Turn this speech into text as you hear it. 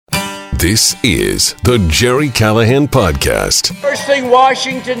This is the Jerry Callahan Podcast. First thing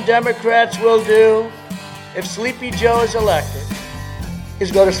Washington Democrats will do if Sleepy Joe is elected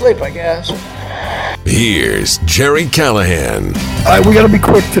is go to sleep, I guess. Here's Jerry Callahan. All right, we got to be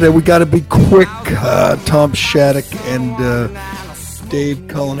quick today. We got to be quick. Tom Shattuck and Dave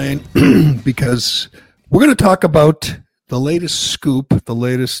Cullinane, because we're going to talk about the latest scoop, the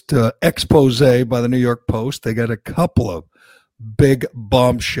latest expose by the New York Post. They got a couple of big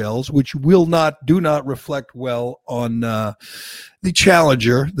bombshells, which do not reflect well on the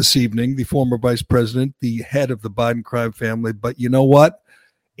challenger this evening, the former vice president, the head of the Biden crime family. But you know what?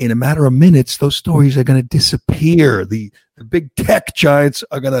 In a matter of minutes, those stories are going to disappear. The big tech giants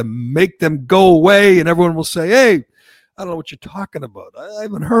are going to make them go away, and everyone will say, hey, I don't know what you're talking about. I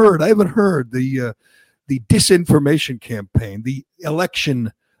haven't heard. The disinformation campaign, the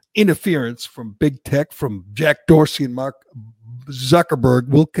election interference from big tech, from Jack Dorsey and Mark Zuckerberg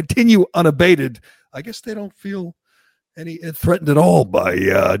will continue unabated. I guess they don't feel any threatened at all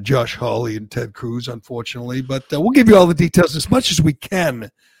by Josh Hawley and Ted Cruz, unfortunately. But we'll give you all the details as much as we can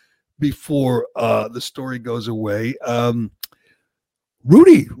before the story goes away.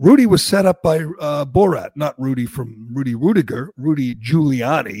 Rudy was set up by Borat, not Rudy from Rudy Rudiger, Rudy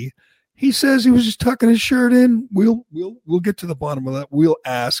Giuliani. He says he was just tucking his shirt in. We'll get to the bottom of that. We'll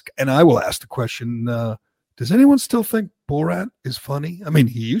ask, and I will ask the question, does anyone still think Borat is funny? I mean,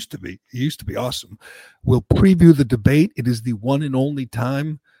 he used to be. He used to be awesome. We'll preview the debate. It is the one and only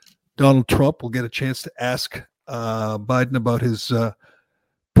time Donald Trump will get a chance to ask Biden about his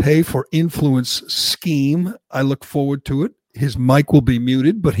pay for influence scheme. I look forward to it. His mic will be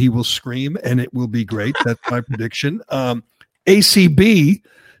muted, but he will scream, and it will be great. That's my prediction. ACB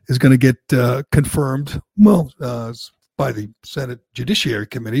is going to get confirmed, by the Senate Judiciary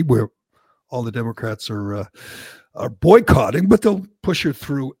Committee, where all the Democrats are boycotting, but they'll push her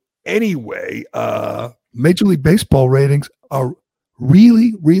through anyway. Major League Baseball ratings are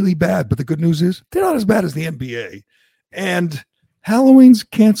really, really bad, but the good news is they're not as bad as the NBA. And Halloween's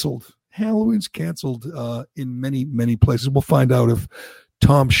canceled. In many, many places. We'll find out if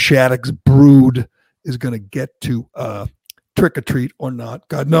Tom Shattuck's brood is going to get to trick or treat or not.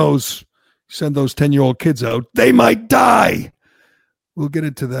 God knows, send those 10-year-old kids out, they might die. We'll get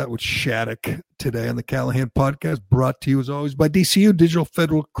into that with Shattuck today on the Callahan Podcast, brought to you as always by DCU, Digital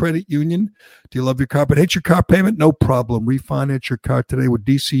Federal Credit Union. Do you love your car but hate your car payment? No problem. Refinance your car today with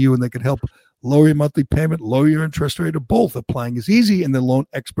DCU, and they can help lower your monthly payment, lower your interest rate, or both. Applying is easy, and the loan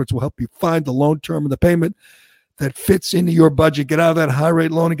experts will help you find the loan term and the payment that fits into your budget. Get out of that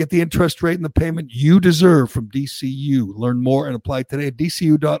high-rate loan and get the interest rate and the payment you deserve from DCU. Learn more and apply today at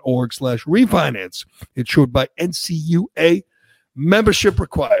dcu.org/refinance. Insured by NCUA. Membership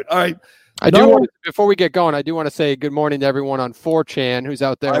required. All right. Before we get going, I do want to say good morning to everyone on 4chan who's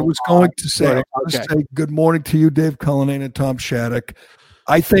out there. I was going to say good morning to you, Dave Cullinane and Tom Shattuck.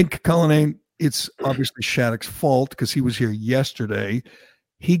 I think Cullinane, it's obviously Shattuck's fault because he was here yesterday.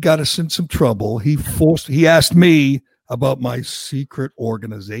 He got us in some trouble. He asked me about my secret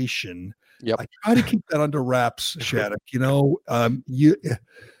organization. Yep. I try to keep that under wraps, Shattuck. I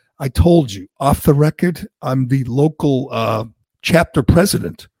told you off the record, I'm the local chapter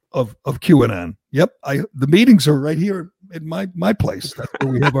president of QAnon. Yep. The meetings are right here in my place. That's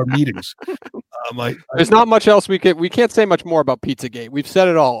where we have our meetings. There's not much else we can't say much more about Pizzagate. We've said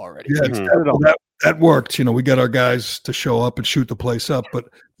it all already. Yeah, said it all. That worked. We got our guys to show up and shoot the place up, but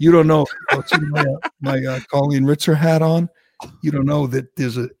you don't know. My Colleen Ritzer hat on. You don't know that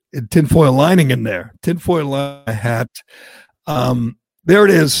there's a tinfoil lining in there. Tinfoil lining hat. There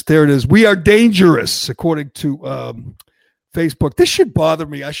it is. We are dangerous, according to Facebook. This should bother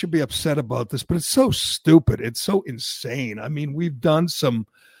me. I should be upset about this, but it's so stupid. It's so insane. I mean, we've done some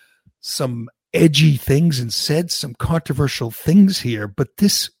edgy things and said some controversial things here, but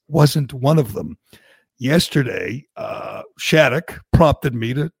this wasn't one of them. Yesterday, Shattuck prompted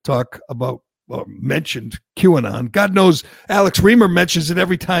me to talk about, mentioned QAnon. God knows Alex Reamer mentions it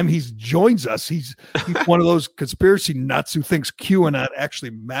every time he joins us. He's one of those conspiracy nuts who thinks QAnon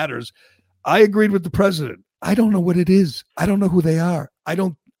actually matters. I agreed with the president. I don't know what it is. I don't know who they are.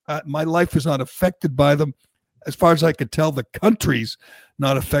 My life is not affected by them. As far as I could tell, the country's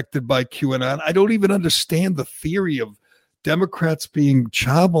not affected by QAnon. I don't even understand the theory of Democrats being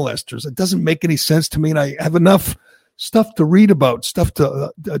child molesters. It doesn't make any sense to me, and I have enough stuff to read about, stuff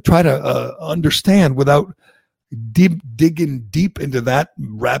to try to understand without digging deep into that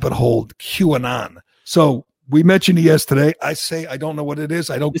rabbit hole, QAnon. So we mentioned it yesterday. I say I don't know what it is.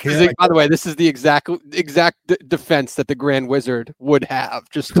 I don't care. By the way, this is the exact defense that the Grand Wizard would have,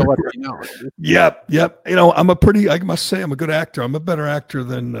 just to let you know. Yep. I must say I'm a good actor. I'm a better actor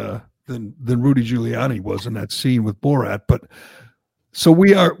than than Rudy Giuliani was in that scene with Borat. But so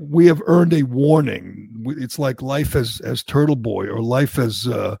we have earned a warning. It's like life as Turtle Boy or life as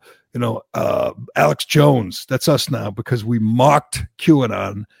Alex Jones. That's us now because we mocked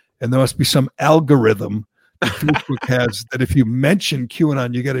QAnon, and there must be some algorithm that Facebook has that if you mention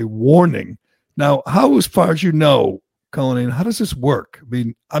QAnon, you get a warning. Now, how, as far as you know, Cullinane, how does this work? I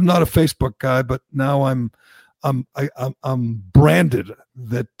mean, I'm not a Facebook guy, but now I'm branded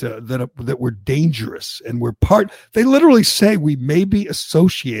that we're dangerous and we're part. They literally say we may be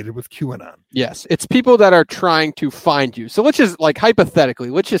associated with QAnon. Yes, it's people that are trying to find you. So let's just hypothetically,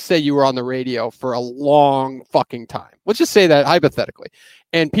 let's just say you were on the radio for a long fucking time. Let's just say that hypothetically,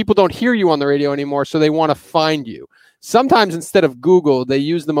 and people don't hear you on the radio anymore, so they want to find you. Sometimes instead of Google, they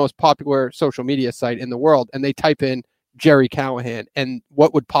use the most popular social media site in the world, and they type in Jerry Callahan, and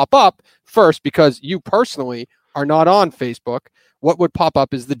what would pop up first, because you personally are not on Facebook, what would pop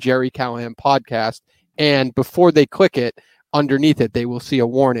up is the Jerry Callahan podcast, and before they click it, underneath it, they will see a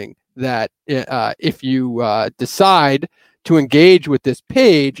warning that if you decide to engage with this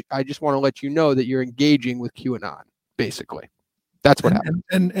page, I just want to let you know that you're engaging with QAnon, basically. That's what happened.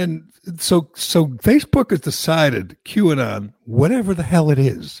 And so Facebook has decided QAnon, whatever the hell it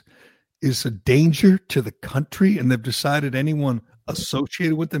is a danger to the country, and they've decided anyone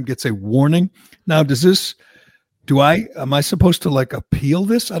associated with them gets a warning. Now, am I supposed to appeal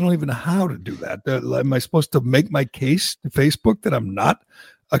this? I don't even know how to do that. Am I supposed to make my case to Facebook that I'm not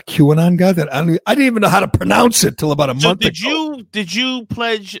a QAnon guy? That I didn't even know how to pronounce it till about a month ago. Did you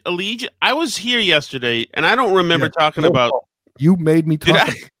pledge allegiance? I was here yesterday, and I don't remember talking about. You made me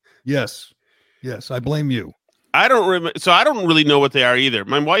talk. Yes, I blame you. I don't remember, so I don't really know what they are either.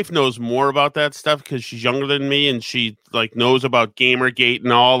 My wife knows more about that stuff because she's younger than me, and she knows about Gamergate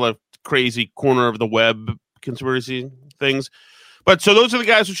and all the crazy corner of the web conspiracy things. But so those are the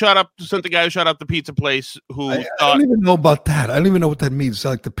guys who sent the guy who shot up the pizza place. I don't even know about that. I don't even know what that means.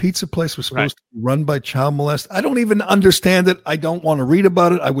 Like the pizza place was supposed to be run by child molesters. I don't even understand it. I don't want to read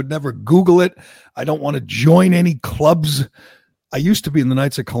about it. I would never Google it. I don't want to join any clubs. I used to be in the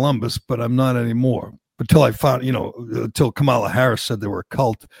Knights of Columbus, but I'm not anymore. Until I found, until Kamala Harris said they were a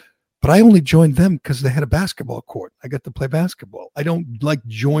cult. But I only joined them because they had a basketball court. I got to play basketball. I don't like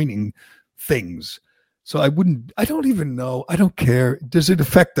joining things. So I don't even know. I don't care. Does it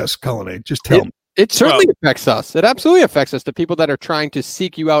affect us, Cullinane? Just tell me. It certainly affects us. It absolutely affects us. The people that are trying to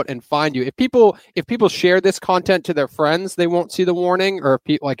seek you out and find you. If people share this content to their friends, they won't see the warning. Or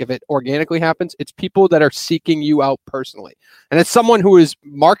if it organically happens, it's people that are seeking you out personally. And as someone who is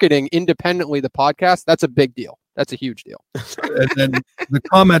marketing independently the podcast, that's a big deal. That's a huge deal. And then the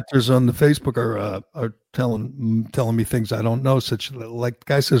commenters on the Facebook are telling me things I don't know. Such like the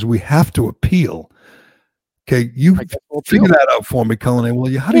guy says we have to appeal. Okay, you figure that out for me, Cullinane.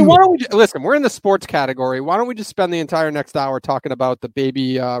 Well, why don't we listen? We're in the sports category. Why don't we just spend the entire next hour talking about the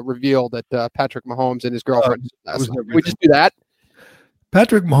baby reveal that Patrick Mahomes and his girlfriend? We just do that.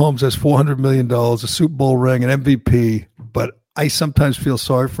 Patrick Mahomes has $400 million, a Super Bowl ring, an MVP, but I sometimes feel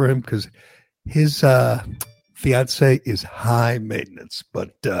sorry for him because his fiance is high maintenance.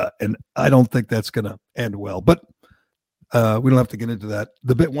 But and I don't think that's going to end well. But we don't have to get into that.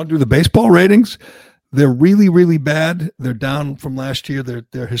 Want to do the baseball ratings? They're really, really bad. They're down from last year.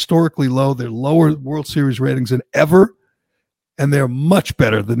 They're historically low. They're lower World Series ratings than ever, and they're much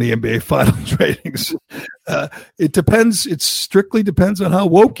better than the NBA Finals ratings. It depends. It strictly depends on how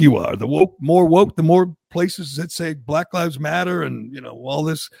woke you are. The more woke, the more places that say Black Lives Matter and all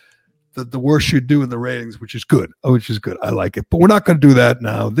this, the worse you do in the ratings, which is good. I like it. But we're not going to do that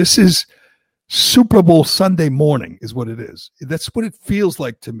now. This is Super Bowl Sunday morning is what it is. That's what it feels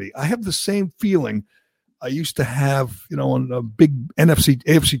like to me. I have the same feeling I used to have, on a big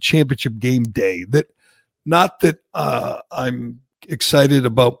AFC championship game day. Not that I'm excited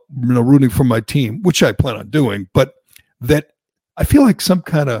about rooting for my team, which I plan on doing, but that I feel like some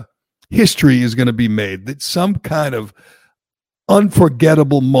kind of history is going to be made. That some kind of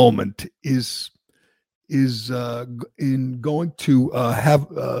unforgettable moment is going to have.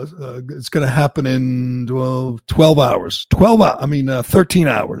 It's going to happen in 12 hours. 13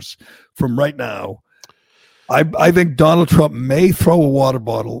 hours from right now. I think Donald Trump may throw a water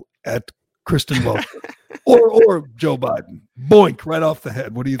bottle at Kristen Welker or Joe Biden. Boink, right off the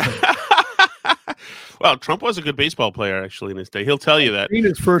head. What do you think? Well, Trump was a good baseball player, actually, in his day. He'll tell you that. In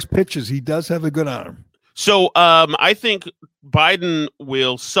his first pitches, he does have a good arm. So I think Biden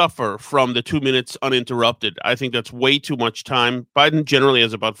will suffer from the 2 minutes uninterrupted. I think that's way too much time. Biden generally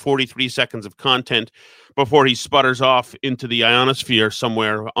has about 43 seconds of content before he sputters off into the ionosphere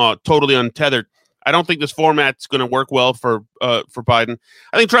somewhere, totally untethered. I don't think this format's going to work well for Biden.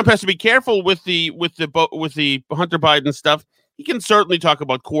 I think Trump has to be careful with the Hunter Biden stuff. He can certainly talk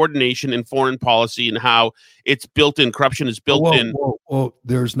about coordination in foreign policy and how it's built in. Corruption is built in. Whoa.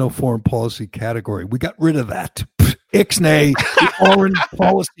 There's no foreign policy category. We got rid of that. Ixnay, the foreign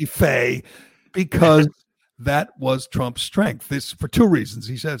policy fay, because that was Trump's strength. This for two reasons.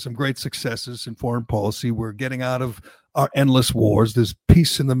 He's had some great successes in foreign policy. We're getting out of our endless wars. There's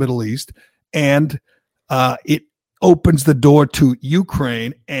peace in the Middle East, and it opens the door to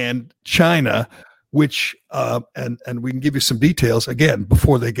Ukraine and China, which and we can give you some details again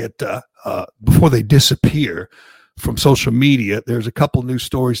before they get before they disappear from social media. There's a couple news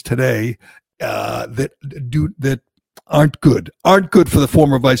stories today that aren't good for the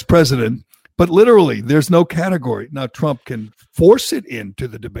former vice president. But literally, there's no category. Now, Trump can force it into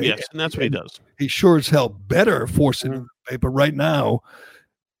the debate. Yes, and that's what he does. He sure as hell better force it into the debate. But right now,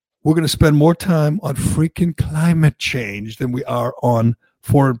 we're going to spend more time on freaking climate change than we are on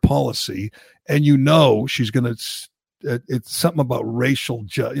foreign policy. And she's going to, it's something about racial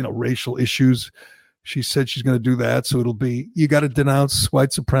issues. She said she's going to do that. So it'll be, you got to denounce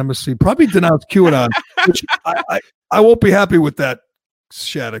white supremacy, probably denounce QAnon, which I won't be happy with that.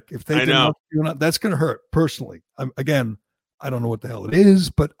 Shattuck, if they denounce QAnon, that's going to hurt personally. I don't know what the hell it is,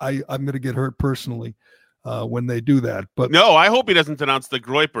 but I'm going to get hurt personally when they do that. But no, I hope he doesn't denounce the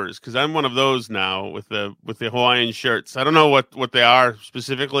Groypers, because I'm one of those now with the Hawaiian shirts. I don't know what they are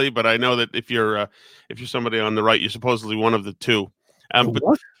specifically, but I know that if you're somebody on the right, you're supposedly one of the two.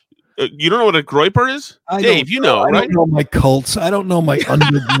 But you don't know what a Groyper is? Dave, you know, right? I don't know my cults. I don't know my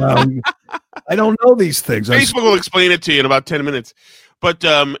underground. I don't know these things. Facebook will explain it to you in about 10 minutes. But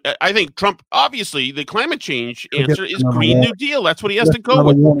I think Trump, obviously, the climate change answer is Green New Deal. That's what he has to go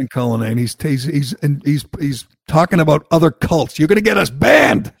with. Warning, Cullinane. He's talking about other cults. You're going to get us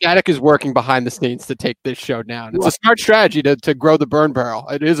banned. Shattuck is working behind the scenes to take this show down. It's a smart strategy to grow the burn barrel.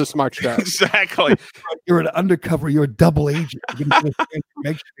 It is a smart strategy. Exactly. You're an undercover. You're a double agent. You're going to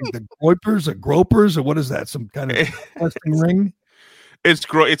make sure the Groypers or Gropers, or what is that? Some kind of testing ring?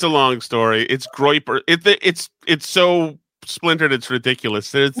 It's a long story. It's Groyper. It's so splintered, it's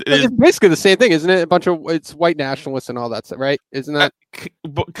ridiculous. It's basically the same thing, isn't it? It's white nationalists and all that stuff, right? Isn't that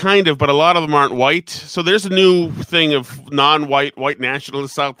kind of? But a lot of them aren't white. So there's a new thing of non-white white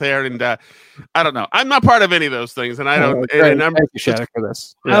nationalists out there, and I don't know. I'm not part of any of those things, and I don't. And I'm Shattuck for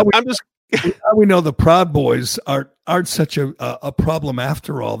this. Yeah. We know the Proud Boys aren't such a problem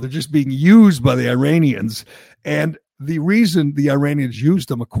after all. They're just being used by the Iranians, and the reason the Iranians used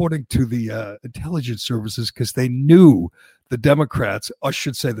them, according to the intelligence services, because they knew the Democrats, I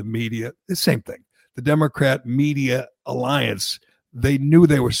should say the media, the same thing, the Democrat Media Alliance, they knew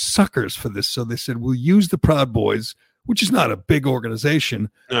they were suckers for this. So they said, we'll use the Proud Boys, which is not a big organization.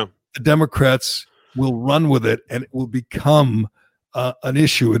 No. The Democrats will run with it, and it will become an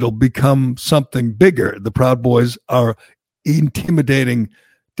issue. It'll become something bigger. The Proud Boys are intimidating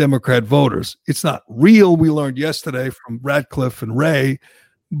Democrat voters. It's not real. We learned yesterday from Radcliffe and Ray,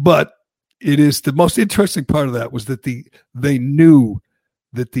 but it is the most interesting part of that was that they knew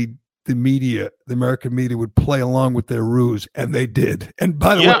that the media, the American media, would play along with their ruse, and they did. And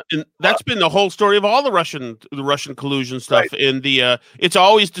by the way, and that's been the whole story of all the Russian collusion stuff. Right. In the it's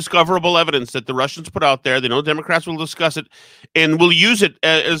always discoverable evidence that the Russians put out there. They know Democrats will discuss it and will use it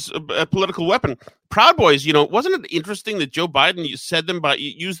as a political weapon. Proud Boys, wasn't it interesting that Joe Biden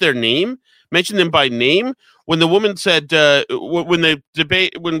used their name, mentioned them by name when the woman said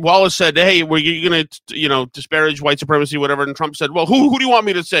when Wallace said, "Hey, were you going to disparage white supremacy, whatever?" And Trump said, "Well, who do you want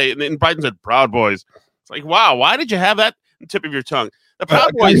me to say?" And Biden said, "Proud Boys." It's like, wow, why did you have that on the tip of your tongue? The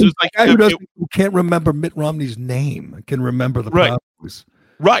Proud Boys is like who can't remember Mitt Romney's name can remember the Proud Boys,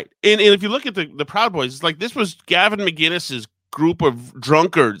 right? And if you look at the Proud Boys, it's like this was Gavin McInnes's group of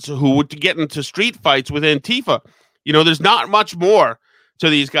drunkards who would get into street fights with Antifa. There's not much more to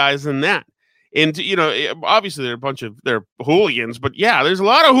these guys than that. And, obviously they're hooligans, but yeah, there's a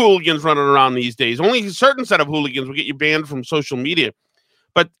lot of hooligans running around these days. Only a certain set of hooligans will get you banned from social media.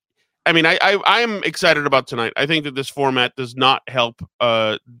 But I mean, I am excited about tonight. I think that this format does not help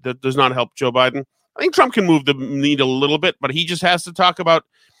Joe Biden. I think Trump can move the needle a little bit, but he just has to talk about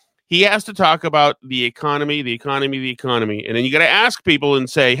the economy. And then you got to ask people and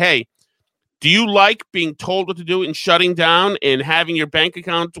say, hey, do you like being told what to do and shutting down and having your bank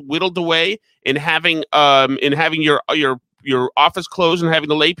account whittled away and having your office closed and having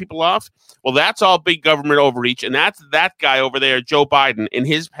to lay people off? Well, that's all big government overreach. And that's that guy over there, Joe Biden, and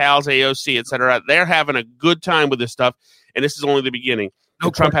his pals, AOC, et cetera. They're having a good time with this stuff. And this is only the beginning.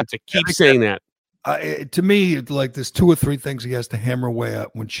 Trump has to keep saying that. To me, like there's two or three things he has to hammer away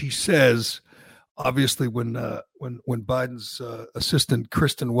at when she says obviously when Biden's assistant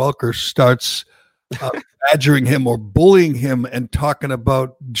Kristen Welker starts badgering him or bullying him and talking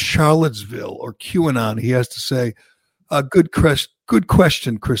about Charlottesville or QAnon, he has to say, good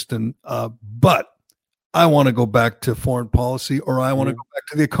question, Kristen, but I want to go back to foreign policy, or I want to go back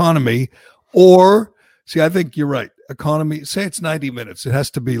to the economy, or see, I think you're right. Economy, say it's 90 minutes. It has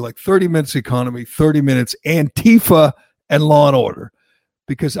to be like 30 minutes economy, 30 minutes Antifa and law and order,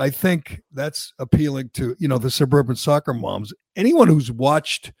 because I think that's appealing to, the suburban soccer moms. Anyone who's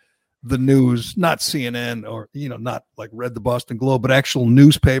watched the news, not CNN or, not like read the Boston Globe, but actual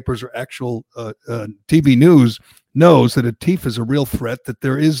newspapers or actual TV news, knows that Antifa is a real threat, that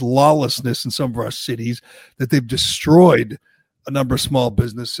there is lawlessness in some of our cities, that they've destroyed a number of small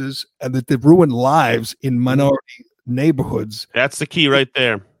businesses, and that they've ruined lives in minority neighborhoods. That's the key right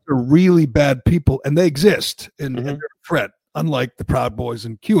there. They're really bad people, and they exist, and they're a threat. Unlike the Proud Boys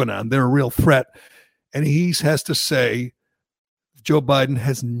and QAnon, they're a real threat. And he has to say, Joe Biden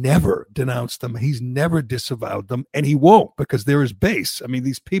has never denounced them. He's never disavowed them, and he won't, because they're his base. I mean,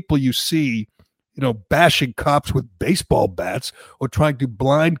 these people you see, bashing cops with baseball bats or trying to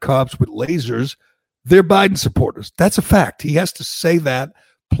blind cops with lasers, they're Biden supporters. That's a fact. He has to say that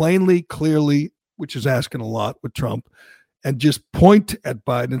plainly, clearly, which is asking a lot with Trump, and just point at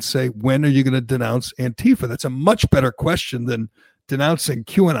Biden and say, when are you going to denounce Antifa? That's a much better question than denouncing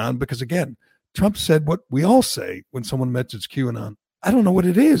QAnon, because, again, Trump said what we all say when someone mentions QAnon. I don't know what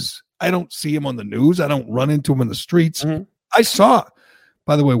it is. I don't see him on the news. I don't run into him in the streets. I saw,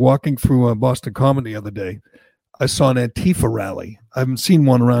 by the way, walking through Boston Common the other day, I saw an Antifa rally. I haven't seen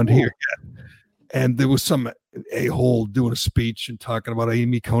one around here yet. And there was some a-hole doing a speech and talking about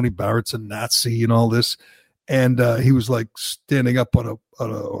Amy Coney Barrett's a Nazi and all this. And he was like standing up on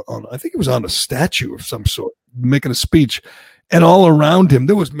I think it was on a statue of some sort, making a speech. And all around him,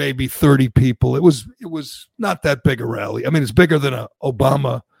 there was maybe 30 people. It was not that big a rally. I mean, it's bigger than an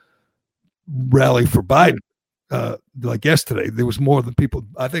Obama rally for Biden. Like yesterday, there was more than people.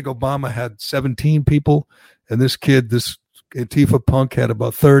 I think Obama had 17 people, and this Antifa punk had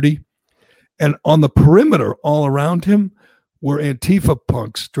about 30. And on the perimeter, all around him, were Antifa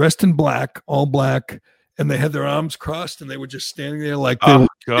punks dressed in black, all black, and they had their arms crossed, and they were just standing there like they were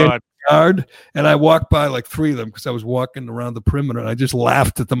God. Guard. And I walked by like 3 of them because I was walking around the perimeter, and I just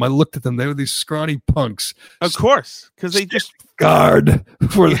laughed at them. I looked at them; they were these scrawny punks. Of course, because they just guard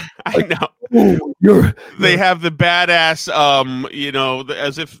for. Yeah, like, I know. They have the badass,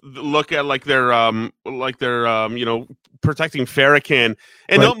 as if look at like they're protecting Farrakhan.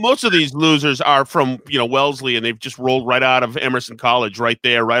 And right. Most of these losers are from, Wellesley, and they've just rolled right out of Emerson College right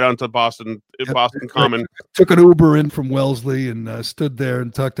there, right onto Boston Common. Took an Uber in from Wellesley and stood there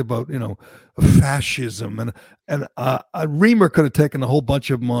and talked about, fascism. And Reamer could have taken a whole bunch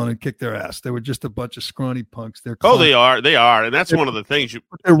of them on and kicked their ass. They were just a bunch of scrawny punks. They are. And that's one of the things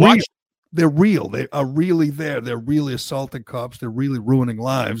they're real. They are really there. They're really assaulting cops. They're really ruining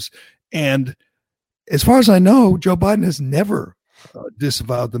lives. And as far as I know, Joe Biden has never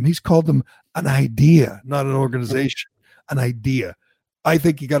disavowed them. He's called them an idea, not an organization, an idea. I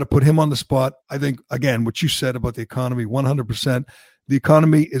think you got to put him on the spot. I think, again, what you said about the economy, 100%. The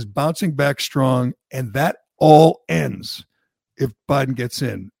economy is bouncing back strong, and that all ends if Biden gets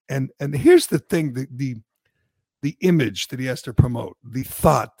in. And here's the thing, the image that he has to promote, the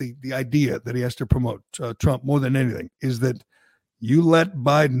thought, the idea that he has to promote, Trump more than anything, is that you let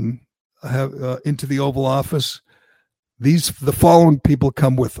Biden have into the Oval Office, the following people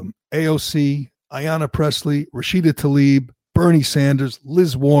come with them: AOC, Ayanna Pressley, Rashida Tlaib, Bernie Sanders,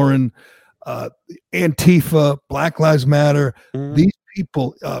 Liz Warren, Antifa, Black Lives Matter. These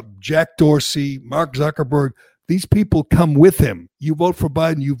people, Jack Dorsey, Mark Zuckerberg, these people come with him. You vote for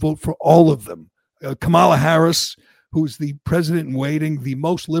Biden, you vote for all of them. Kamala Harris, who's the president in waiting, the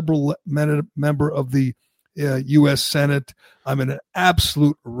most liberal member of the U.S. Senate. I'm an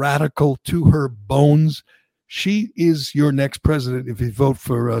absolute radical to her bones. She is your next president if you vote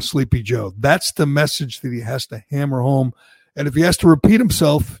for Sleepy Joe. That's the message that he has to hammer home. And if he has to repeat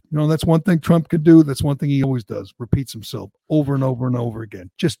himself, that's one thing Trump can do. That's one thing he always does, repeats himself over and over and over again.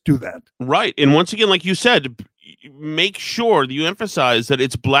 Just do that. Right. And once again, like you said, make sure that you emphasize that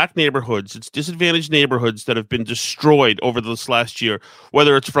it's black neighborhoods, it's disadvantaged neighborhoods that have been destroyed over this last year,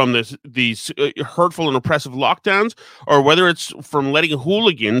 whether it's from these hurtful and oppressive lockdowns, or whether it's from letting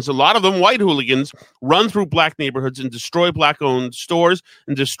hooligans, a lot of them white hooligans, run through black neighborhoods and destroy black-owned stores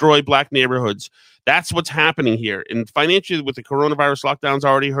and destroy black neighborhoods. That's what's happening here. And financially, with the coronavirus lockdowns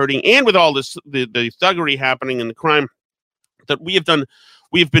already hurting, and with all this, the thuggery happening and the crime that we have done,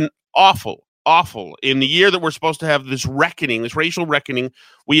 we have been awful awful. In the year that we're supposed to have this reckoning, this racial reckoning,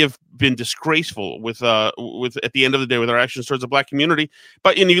 we have been disgraceful with at the end of the day with our actions towards the black community.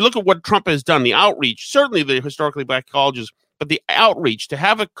 But if you look at what Trump has done, the outreach, certainly the historically black colleges, but the outreach to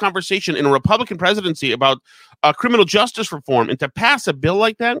have a conversation in a Republican presidency about criminal justice reform and to pass a bill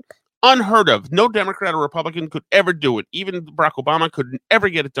like that, unheard of. No Democrat or Republican could ever do it. Even Barack Obama could ever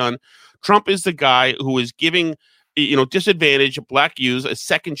get it done. Trump is the guy who is giving disadvantaged black youths a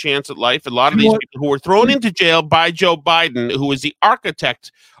second chance at life. A lot of these people who were thrown into jail by Joe Biden, who is the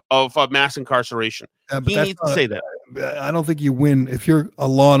architect of mass incarceration. He needs to say that. I don't think you win. If you're a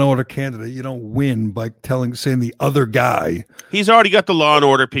law and order candidate, you don't win by saying the other guy. He's already got the law and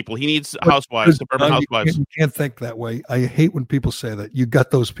order people. He needs housewives, suburban housewives. You can't think that way. I hate when people say that. You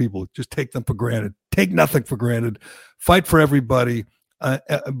got those people. Just take them for granted. Take nothing for granted. Fight for everybody.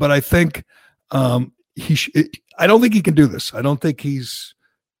 But I think I don't think he can do this. I don't think he's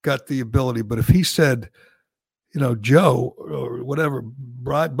got the ability. But if he said, Joe or whatever,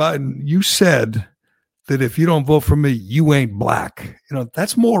 Biden, you said that if you don't vote for me, you ain't black.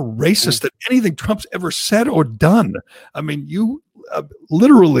 That's more racist than anything Trump's ever said or done. I mean, you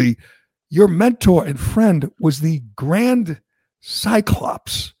literally, your mentor and friend was the grand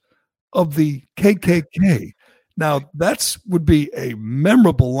cyclops of the KKK. Now, that would be a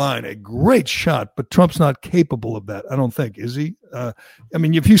memorable line, a great shot, but Trump's not capable of that, I don't think, is he?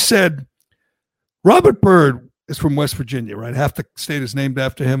 If you said Robert Byrd is from West Virginia, right? Half the state is named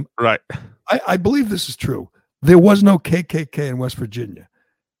after him. Right. I believe this is true. There was no KKK in West Virginia.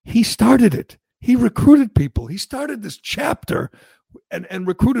 He started it. He recruited people. He started this chapter and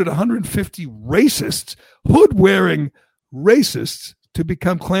recruited 150 racists, hood-wearing racists, to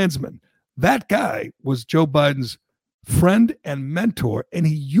become Klansmen. That guy was Joe Biden's friend and mentor, and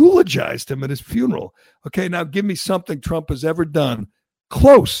he eulogized him at his funeral. Okay, now give me something Trump has ever done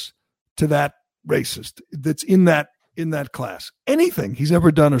close to that racist that's in that class. Anything he's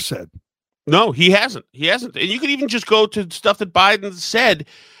ever done or said. No, he hasn't. And you could even just go to stuff that Biden said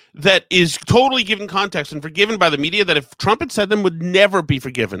that is totally given context and forgiven by the media that if Trump had said them would never be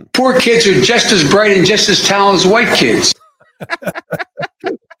forgiven. Poor kids are just as bright and just as talented as white kids.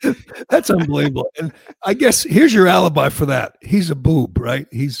 That's unbelievable. And I guess here's your alibi for that. He's a boob, right?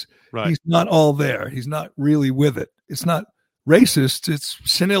 He's not all there. He's not really with it. It's not racist. It's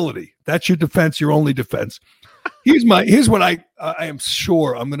senility. That's your defense, your only defense. Here's what I am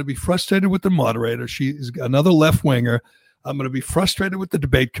sure I'm going to be frustrated with the moderator. She is another left winger. I'm going to be frustrated with the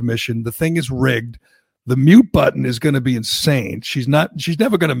debate commission. The thing is rigged. The mute button is going to be insane. She's never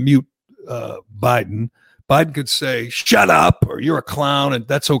going to mute Biden. Biden could say, shut up, or you're a clown, and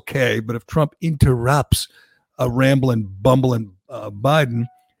that's okay. But if Trump interrupts a rambling, bumbling Biden,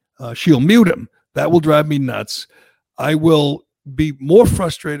 she'll mute him. That will drive me nuts. I will be more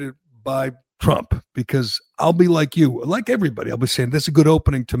frustrated by Trump because I'll be like you, like everybody. I'll be saying this is a good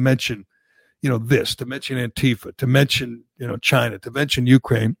opening to mention, this, to mention Antifa, to mention, China, to mention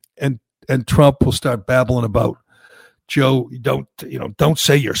Ukraine, and Trump will start babbling about, Joe, don't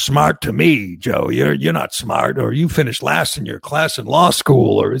say you're smart to me, Joe. You're not smart, or you finished last in your class in law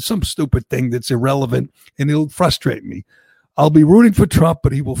school, or it's some stupid thing that's irrelevant, and it'll frustrate me. I'll be rooting for Trump,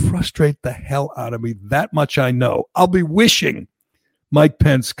 but he will frustrate the hell out of me. That much I know. I'll be wishing Mike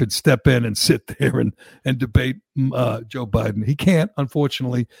Pence could step in and sit there and debate Joe Biden. He can't,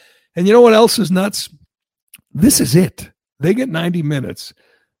 unfortunately. And you know what else is nuts? This is it. They get 90 minutes.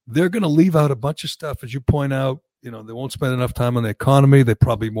 They're going to leave out a bunch of stuff, as you point out. They won't spend enough time on the economy. They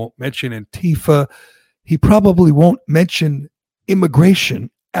probably won't mention Antifa. He probably won't mention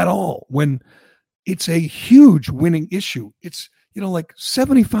immigration at all when it's a huge winning issue. It's, like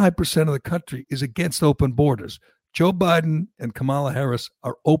 75% of the country is against open borders. Joe Biden and Kamala Harris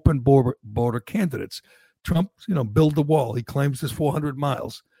are open border candidates. Trump, build the wall. He claims there's 400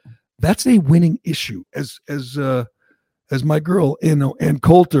 miles. That's a winning issue. As my girl, Ann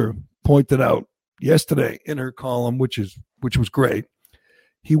Coulter pointed out yesterday in her column, which was great.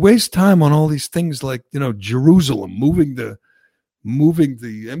 He wastes time on all these things like, Jerusalem, moving the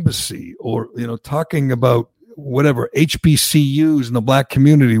embassy, or, talking about whatever HBCUs in the black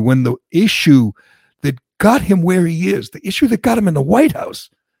community, when the issue that got him where he is, the issue that got him in the White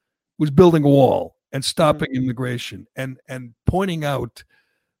House, was building a wall and stopping immigration and pointing out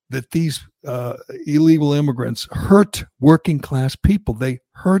that these illegal immigrants hurt working class people. They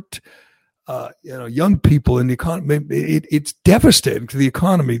hurt young people in the economy. It's devastating to the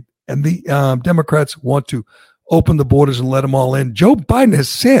economy, and the Democrats want to open the borders and let them all in. Joe Biden has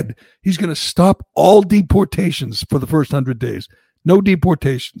said he's going to stop all deportations for the first 100 days. No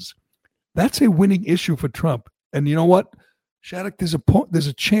deportations. That's a winning issue for Trump. And you know what, Shattuck, there's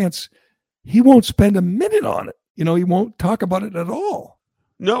a chance he won't spend a minute on it. He won't talk about it at all.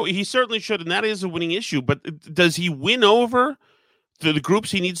 No, he certainly should, and that is a winning issue. But does he win over the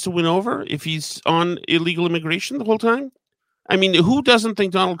groups he needs to win over if he's on illegal immigration the whole time? I mean, who doesn't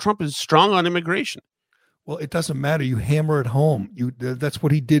think Donald Trump is strong on immigration? Well, it doesn't matter. You hammer it home. That's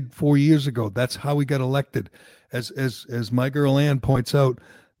what he did 4 years ago. That's how he got elected. As my girl Ann points out,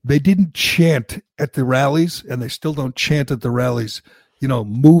 they didn't chant at the rallies, and they still don't chant at the rallies.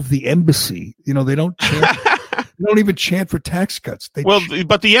 Move the embassy. They don't chant. They don't even chant for tax cuts.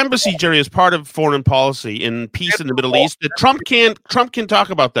 But the embassy, Jerry, is part of foreign policy and peace in the Middle East. Trump can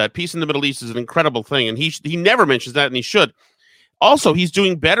talk about that. Peace in the Middle East is an incredible thing, and he never mentions that, and he should. Also, he's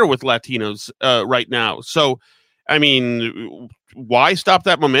doing better with Latinos right now. So, I mean, why stop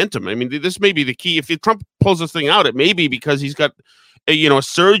that momentum? I mean, this may be the key. If Trump pulls this thing out, it may be because he's got a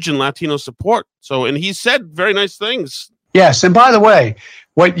surge in Latino support. So, and he's said very nice things. Yes, and by the way,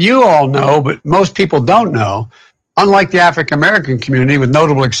 what you all know, but most people don't know, unlike the African American community, with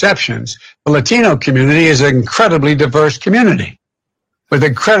notable exceptions, the Latino community is an incredibly diverse community with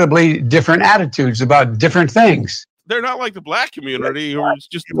incredibly different attitudes about different things. They're not like the black community who's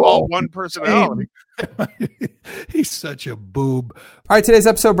just all one personality. He's such a boob. All right, today's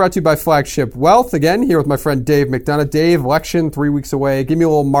episode brought to you by Flagship Wealth. Again, here with my friend Dave McDonough. Dave, election 3 weeks away. Give me a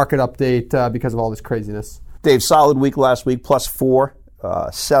little market update because of all this craziness. Dave, solid week last week, +4,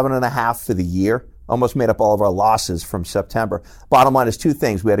 7.5 for the year. Almost made up all of our losses from September. Bottom line is two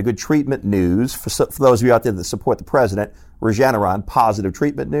things. We had a good treatment news. For those of you out there that support the president, Regeneron, positive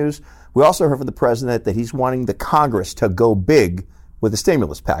treatment news. We also heard from the president that he's wanting the Congress to go big with the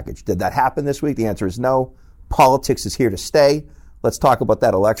stimulus package. Did that happen this week? The answer is no. Politics is here to stay. Let's talk about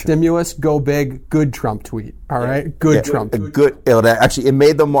that election. Stimulus, go big, good Trump tweet. All right? Good Trump tweet. It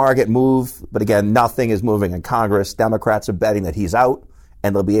made the market move, but again, nothing is moving in Congress. Democrats are betting that he's out,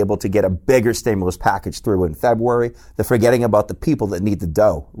 and they'll be able to get a bigger stimulus package through in February. They're forgetting about the people that need the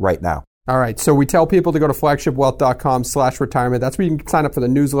dough right now. All right, so we tell people to go to flagshipwealth.com/retirement. That's where you can sign up for the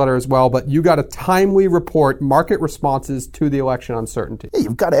newsletter as well. But you got to timely report market responses to the election uncertainty. Yeah,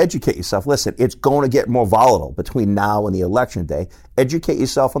 you've got to educate yourself. Listen, it's going to get more volatile between now and the election day. Educate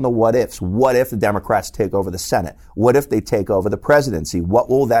yourself on the what ifs. What if the Democrats take over the Senate? What if they take over the presidency? What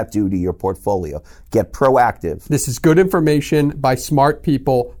will that do to your portfolio? Get proactive. This is good information by smart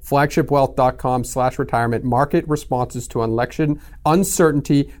people. Flagshipwealth.com/retirement. Market responses to election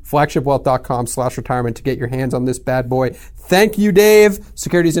uncertainty. Flagshipwealth.com/retirement to get your hands on this bad boy. Thank you, Dave.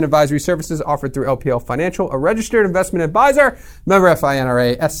 Securities and advisory services offered through LPL Financial, a registered investment advisor, member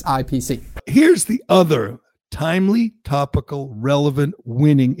FINRA, SIPC. Here's the other timely, topical, relevant,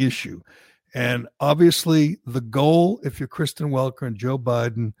 winning issue. And obviously the goal, if you're Kristen Welker and Joe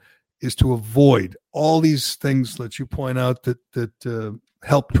Biden, is to avoid all these things that you point out that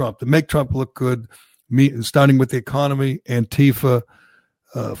help Trump, to make Trump look good, starting with the economy, Antifa,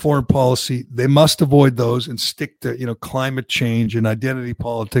 foreign policy. They must avoid those and stick to, climate change and identity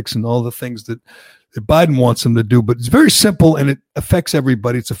politics and all the things that Biden wants them to do. But it's very simple and it affects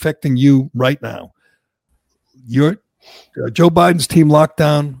everybody. It's affecting you right now. Joe Biden's team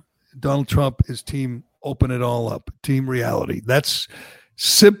lockdown, Donald Trump, his team open it all up, team reality. That's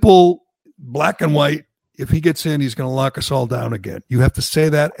simple, black and white. If he gets in, he's going to lock us all down again. You have to say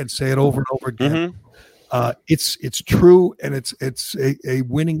that and say it over and over again. Mm-hmm. It's true, and it's a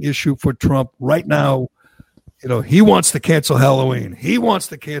winning issue for Trump right now. He wants to cancel Halloween. He wants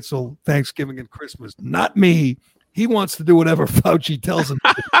to cancel Thanksgiving and Christmas. Not me. He wants to do whatever Fauci tells him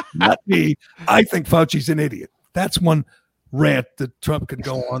to do. Not me. I think Fauci's an idiot. That's one rant that Trump could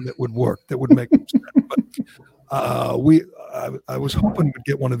go on that would work, that would make him sad. But I was hoping we'd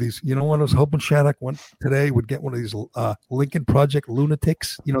get one of these. I was hoping Shattuck today would get one of these Lincoln Project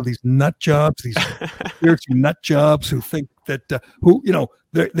lunatics. These nut jobs, these spiritual nut jobs who think that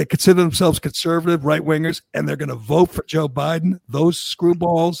they consider themselves conservative right wingers and they're going to vote for Joe Biden. Those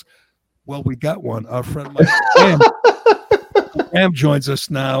screwballs. Well, we got one. Our friend Mike Graham joins us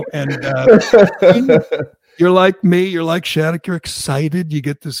now, and you're like me. You're like Shattuck. You're excited. You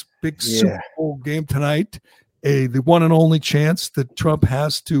get this big Super Bowl game tonight. The one and only chance that Trump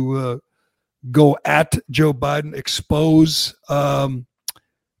has to go at Joe Biden, expose Beijing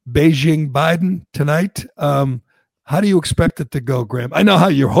Biden tonight. How do you expect it to go, Graham? I know how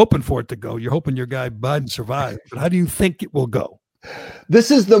you're hoping for it to go. You're hoping your guy Biden survives, but how do you think it will go?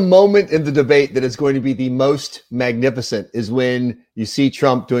 This is the moment in the debate that is going to be the most magnificent, is when you see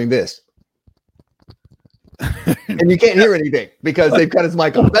Trump doing this. And you can't hear anything because they've got his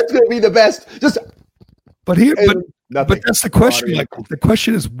mic on. That's going to be the best. But that's the question. Like, the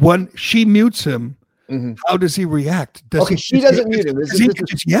question is, when she mutes him, how does he react? She doesn't mute him. He can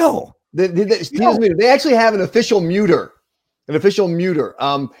just yell. They actually have an official muter.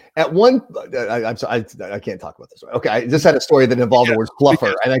 At one, I'm sorry, I can't talk about this. Okay, I just had a story that involved the word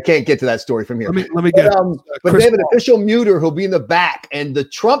fluffer, and I can't get to that story from here. Let me get. But they have an official muter who'll be in the back, and the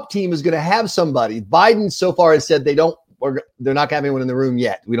Trump team is going to have somebody. Biden so far has said they're not having anyone in the room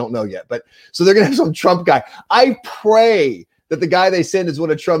yet. We don't know yet, but so they're going to have some Trump guy. I pray that the guy they send is one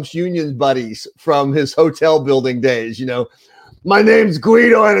of Trump's union buddies from his hotel building days. My name's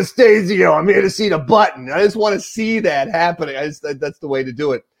Guido Anastasio. I'm here to see the button. I just want to see that happening. That's the way to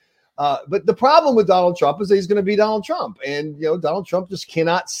do it. But the problem with Donald Trump is that he's going to be Donald Trump. And, Donald Trump just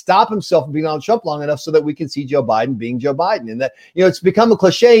cannot stop himself from being Donald Trump long enough so that we can see Joe Biden being Joe Biden. And that, it's become a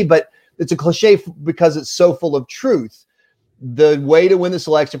cliche, but it's a cliche because it's so full of truth. The way to win this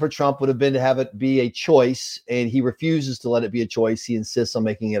election for Trump would have been to have it be a choice, and he refuses to let it be a choice. He insists on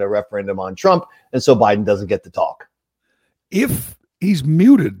making it a referendum on Trump, and so Biden doesn't get to talk. If he's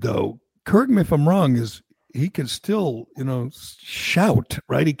muted, though, correct me if I'm wrong, is he can still, shout,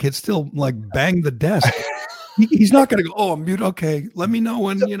 right? He can still bang the desk. He's not going to go, oh, I'm mute. Okay, let me know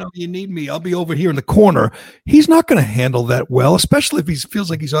when, you need me. I'll be over here in the corner. He's not going to handle that well, especially if he feels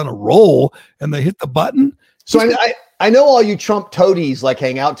like he's on a roll and they hit the button. So I know all you Trump toadies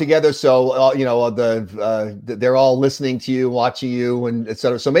hang out together. So, they're all listening to you, watching you, and et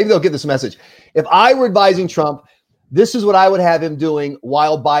cetera. So maybe they'll get this message. If I were advising Trump, this is what I would have him doing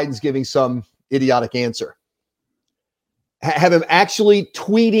while Biden's giving some idiotic answer. Have him actually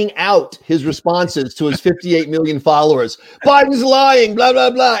tweeting out his responses to his 58 million followers. Biden's lying, blah,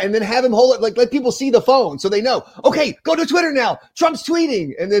 blah, blah. And then have him hold it, let people see the phone so they know, okay, go to Twitter now. Trump's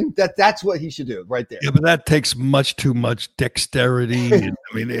tweeting. And then that's what he should do right there. Yeah, but that takes much too much dexterity.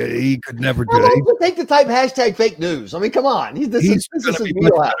 He could never do it. Take the type hashtag fake news. Come on. This is his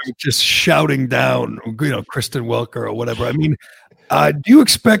wheelhouse. Just shouting down, Kristen Welker or whatever. Do you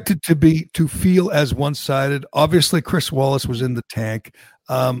expect it to feel as one-sided? Obviously, Chris Wallace was in the tank.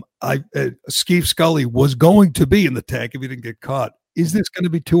 Steve Scully was going to be in the tank if he didn't get caught. Is this going to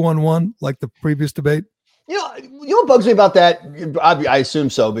be 2-on-1 like the previous debate? What bugs me about that? I assume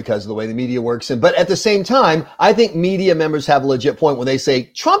so because of the way the media works. But at the same time, I think media members have a legit point when they say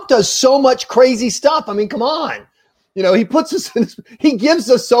Trump does so much crazy stuff. Come on. He puts us he gives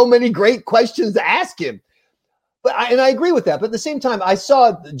us so many great questions to ask him. But I agree with that. But at the same time, I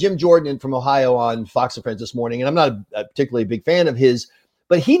saw Jim Jordan from Ohio on Fox and Friends this morning, and I'm not a particularly big fan of his,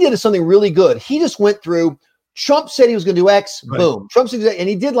 but he did something really good. He just went through. Trump said he was going to do X, right. Boom. Trump said, and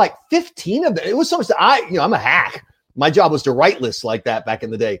he did 15 of them. It was so much. I'm a hack. My job was to write lists like that back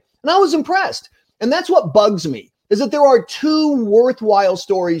in the day, and I was impressed. And that's what bugs me is that there are two worthwhile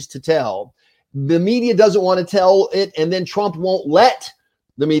stories to tell. The media doesn't want to tell it, and then Trump won't let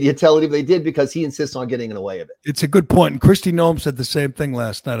the media tell it if they did because he insists on getting in the way of it. It's a good point. And Kristi Noem said the same thing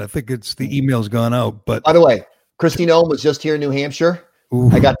last night. I think it's the email's gone out. But by the way, Kristi Noem was just here in New Hampshire.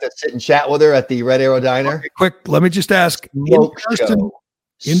 Ooh. I got to sit and chat with her at the Red Arrow Diner. Okay, quick, let me just ask: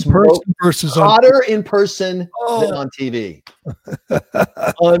 in person versus hotter in person than on TV.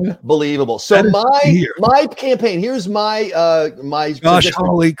 Unbelievable. So my campaign. Here's my my Josh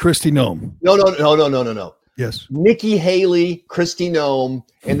Hawley, Kristi Noem. No. Yes. Nikki Haley, Kristi Noem,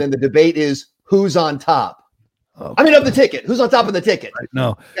 and then the debate is who's on top. Okay. Of the ticket. Who's on top of the ticket? Right.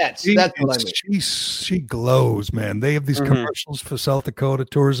 No. That's what I mean. She glows, man. They have these commercials for South Dakota,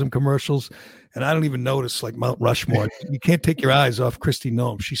 tourism commercials, and I don't even notice Mount Rushmore. You can't take your eyes off Kristi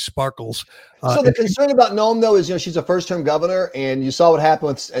Noem. She sparkles. So the concern about Noem, though, is she's a first-term governor, and you saw what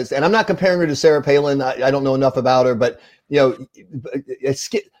happened with, and I'm not comparing her to Sarah Palin. I don't know enough about her, but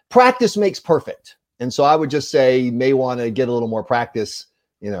practice makes perfect. And so I would just say may want to get a little more practice.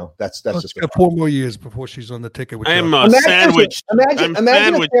 That's just got 4 more years before she's on the ticket. I am sandwiched. I'm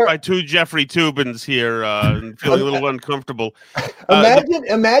sandwiched by two Jeffrey Toobins here and feeling a little uncomfortable.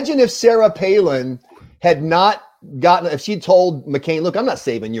 Imagine if Sarah Palin had not if she'd told McCain, look, I'm not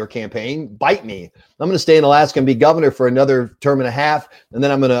saving your campaign. Bite me. I'm going to stay in Alaska and be governor for another term and a half. And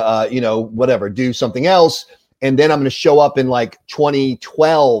then I'm going to, do something else. And then I'm going to show up in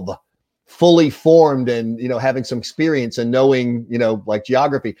 2012. Fully formed and, having some experience and knowing,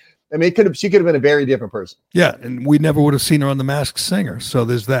 geography. She could have been a very different person. Yeah. And we never would have seen her on The Masked Singer. So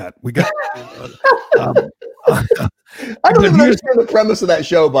there's that. We got, I don't even understand the premise of that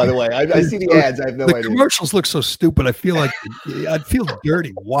show, by the way. I see the ads. I have no idea. The commercials look so stupid. I feel like I'd feel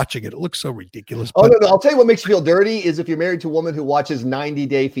dirty watching it. It looks so ridiculous. Oh, no. I'll tell you what makes you feel dirty is if you're married to a woman who watches 90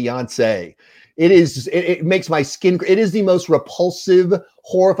 Day Fiancé. It makes my skin. It is the most repulsive,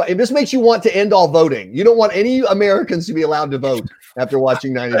 horrifying. It just makes you want to end all voting. You don't want any Americans to be allowed to vote after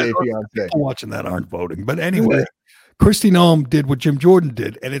watching 90 Day Fiancé. People watching that aren't voting. But anyway, Kristi Noem did what Jim Jordan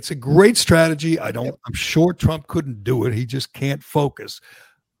did, and it's a great strategy. I'm sure Trump couldn't do it. He just can't focus.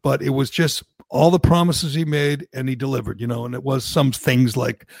 But it was just all the promises he made, and he delivered, and it was some things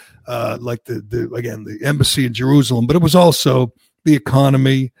like the embassy in Jerusalem, but it was also the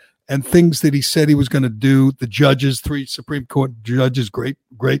economy and things that he said he was going to do. The judges, 3 Supreme Court judges, great.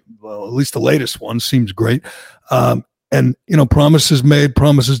 Well, at least the latest one seems great. And promises made,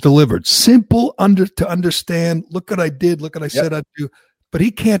 promises delivered. Simple to understand. Look what I did. Look what I said I'd do. But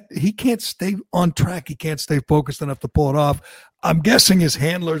he can't stay on track. He can't stay focused enough to pull it off. I'm guessing his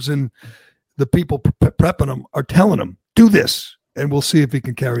handlers and the people prepping him are telling him, do this, and we'll see if he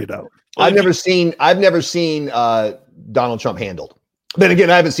can carry it out. I've never seen Donald Trump handled. But again,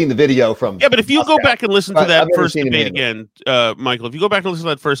 I haven't seen the video from. Yeah, but if you go back and listen to that first debate again, Michael, if you go back and listen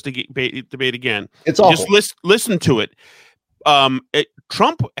to that first debate again, it's awful. Just listen to it.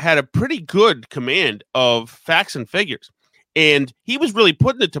 Trump had a pretty good command of facts and figures, and he was really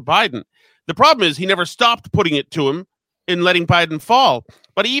putting it to Biden. The problem is he never stopped putting it to him and letting Biden fall.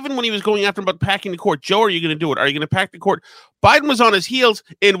 But even when he was going after him about packing the court, Joe, are you going to do it? Are you going to pack the court? Biden was on his heels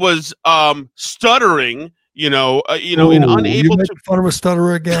and was stuttering. And unable to fun of a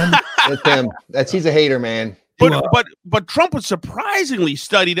stutterer again. That's him. He's a hater, man. But Trump was surprisingly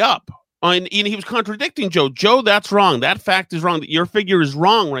studied up, and he was contradicting Joe. Joe, that's wrong. That fact is wrong. Your figure is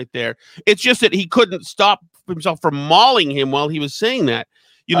wrong right there. It's just that he couldn't stop himself from mauling him while he was saying that.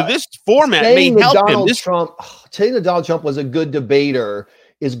 This format may help him. Saying that Donald Trump was a good debater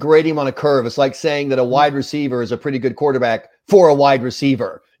is grading him on a curve. It's like saying that a wide receiver is a pretty good quarterback for a wide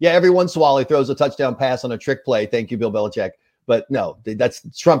receiver. Yeah, every once in a while he throws a touchdown pass on a trick play. Thank you, Bill Belichick. But no,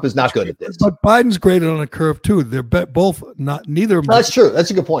 Trump is not good at this. But Biden's graded on a curve too. They're both not. Neither of them. That's true. That's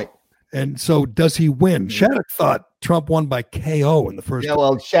a good point. And so, does he win? Shattuck thought Trump won by KO in the first. Yeah,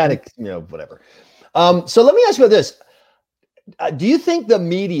 well, Shattuck, whatever. So let me ask you about this. Do you think the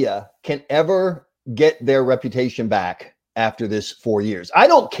media can ever get their reputation back after this 4 years? I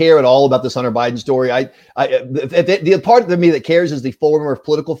don't care at all about this Hunter Biden story. The part of me that cares is the former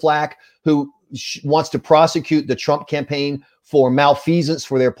political flack who wants to prosecute the Trump campaign for malfeasance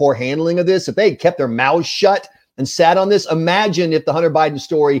for their poor handling of this. If they had kept their mouths shut and sat on this, imagine if the Hunter Biden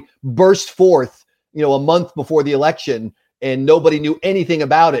story burst forth, a month before the election and nobody knew anything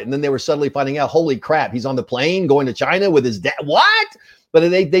about it. And then they were suddenly finding out, holy crap, he's on the plane going to China with his dad. What? But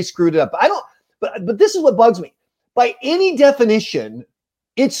they screwed it up. But this is what bugs me. By any definition,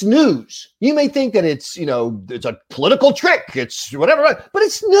 it's news. You may think that it's a political trick. It's whatever, but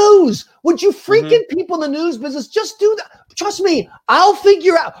it's news. Would you freaking people in the news business just do that? Trust me, I'll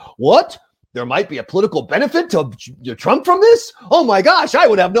figure out what. There might be a political benefit to Trump from this. Oh my gosh, I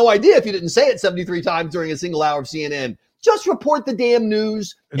would have no idea if you didn't say it 73 times during a single hour of CNN. Just report the damn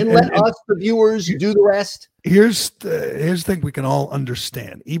news and let us, the viewers, do the rest. Here's the thing we can all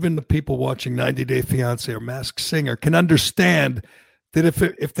understand. Even the people watching 90 Day Fiancé or Masked Singer can understand that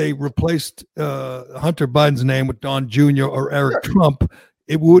if they replaced Hunter Biden's name with Don Jr. or Eric Trump,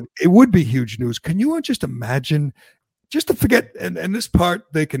 it would be huge news. Can you just imagine? Just to forget, and this part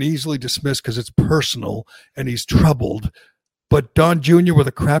they can easily dismiss because it's personal and he's troubled. But Don Jr. with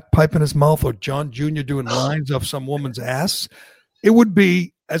a crack pipe in his mouth, or John Jr. doing lines off some woman's ass, it would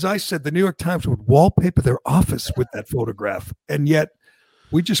be, as I said, the New York Times would wallpaper their office with that photograph. And yet,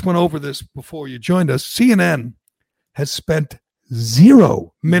 we just went over this before you joined us. CNN has spent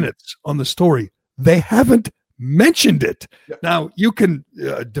 0 minutes on the story. They haven't mentioned it. Now, you can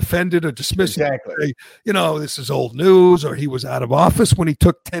defend it or dismiss it. Say, this is old news, or he was out of office when he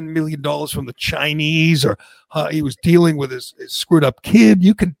took $10 million from the Chinese, or he was dealing with his screwed up kid.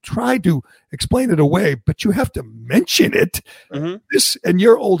 You can try to explain it away, but you have to mention it. And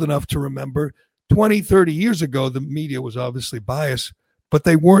you're old enough to remember 20, 30 years ago, the media was obviously biased, but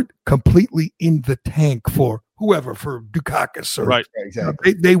they weren't completely in the tank for whoever, for Dukakis. Or, right.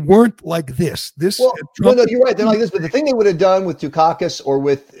 Exactly. They weren't like this. No, you're right. They're like this. But the thing they would have done with Dukakis or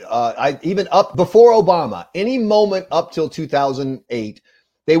with even up before Obama, any moment up till 2008,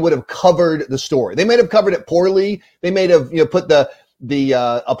 they would have covered the story. They might have covered it poorly. They may have put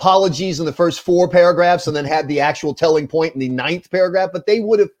the apologies in the first 4 paragraphs and then had the actual telling point in the 9th paragraph. But they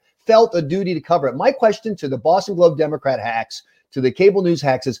would have felt a duty to cover it. My question to the Boston Globe Democrat hacks, to the cable news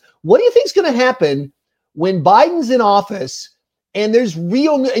hacks, is what do you think is going to happen when Biden's in office and there's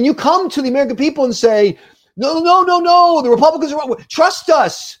and you come to the American people and say, no, the Republicans are wrong. Trust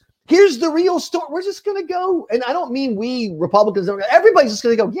us. Here's the real story. We're just going to go. And I don't mean we Republicans. Everybody's just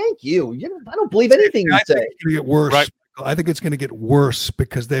going to go, yank you. I don't believe anything you say. It's going to get worse. Right. I think it's going to get worse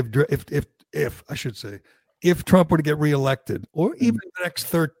because if Trump were to get reelected, or even the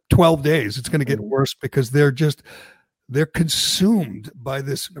next 12 days, it's going to get worse because they're just they're consumed by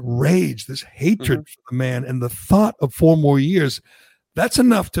this rage, this hatred for the man, and the thought of 4 more years. That's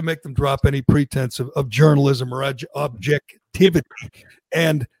enough to make them drop any pretense of journalism or objectivity.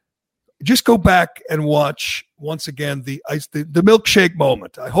 And just go back and watch once again the milkshake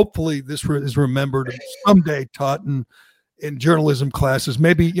moment. Hopefully this is remembered and someday taught in journalism classes.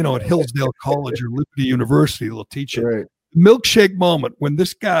 Maybe, at Hillsdale College or Liberty University, they'll teach it. Right. Milkshake moment when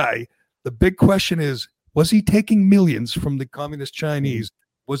this guy, the big question is, was he taking millions from the communist Chinese?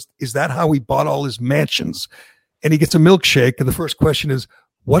 Is that how he bought all his mansions? And he gets a milkshake, and the first question is,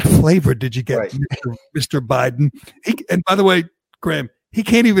 what flavor did you get, right, Mr. Biden? And by the way, Graham, he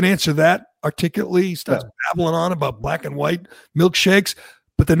can't even answer that articulately. He starts babbling on about black and white milkshakes.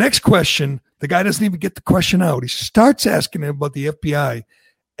 But the next question, the guy doesn't even get the question out. He starts asking him about the FBI,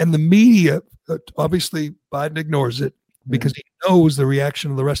 and the media, obviously Biden ignores it because he knows the reaction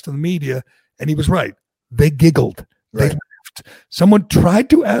of the rest of the media, and he was right. They giggled. Right. They laughed. Someone tried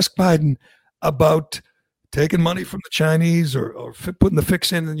to ask Biden about taking money from the Chinese or putting the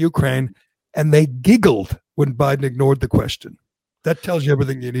fix in Ukraine, and they giggled when Biden ignored the question. That tells you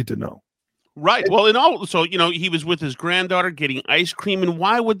everything you need to know. Right. Well, and also, he was with his granddaughter getting ice cream, and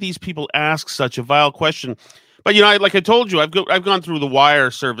why would these people ask such a vile question? But, like I told you, I've gone through the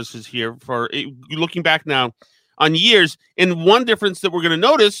wire services here for looking back now on years, and one difference that we're going to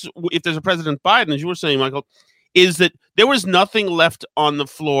notice if there's a President Biden, as you were saying, Michael, is that there was nothing left on the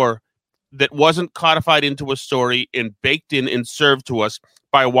floor that wasn't codified into a story and baked in and served to us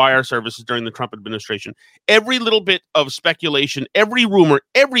by wire services during the Trump administration. Every little bit of speculation, every rumor,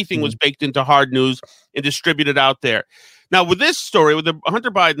 everything was baked into hard news and distributed out there. Now, with this story, with the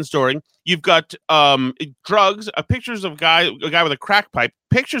Hunter Biden story, you've got drugs, pictures of a guy with a crack pipe,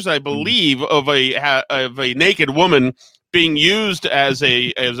 pictures, I believe, of a naked woman being used as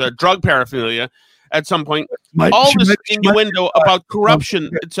a drug paraphernalia at some point. All this innuendo about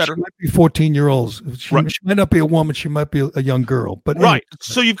corruption, etc. She might be 14-year-olds. She might not be a woman. She might be a young girl. But right.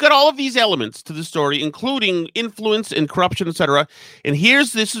 So you've got all of these elements to the story, including influence and corruption, etc. And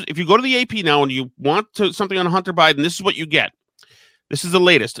if you go to the AP now and you want something on Hunter Biden, this is what you get. This is the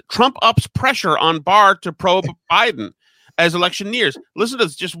latest. Trump ups pressure on Barr to probe Biden as election nears. Listen to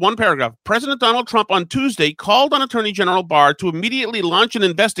this, just one paragraph. President Donald Trump on Tuesday called on Attorney General Barr to immediately launch an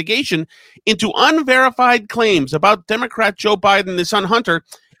investigation into unverified claims about Democrat Joe Biden and his son Hunter,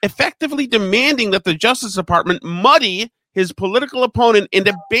 effectively demanding that the Justice Department muddy his political opponent and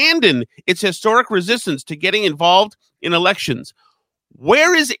abandon its historic resistance to getting involved in elections.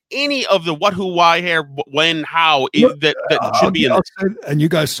 Where is any of the what, who, why, here, when, how that should be in this? And you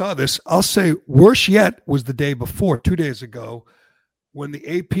guys saw this. I'll say worse yet was the day before, 2 days ago, when the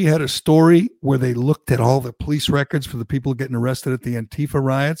AP had a story where they looked at all the police records for the people getting arrested at the Antifa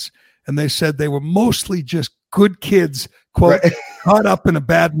riots, and they said they were mostly just good kids, quote, caught up in a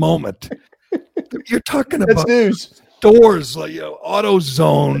bad moment. You're talking about news. Stores like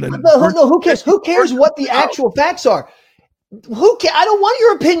AutoZone. And no, who cares? Who cares what the actual facts are? I don't want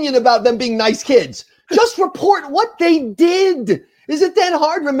your opinion about them being nice kids. Just report what they did. Is it that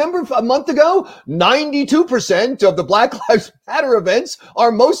hard? Remember a month ago, 92% of the Black Lives Matter events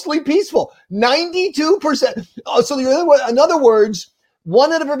are mostly peaceful. 92%. So in other words,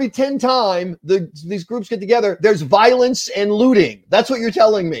 1 out of every 10 times these groups get together, there's violence and looting. That's what you're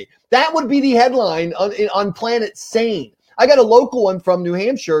telling me. That would be the headline on Planet Sane. I got a local one from New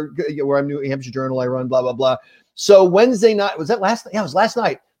Hampshire, where I'm New Hampshire Journal, I run, blah, blah, blah. So Wednesday night, was that last night? Yeah, it was last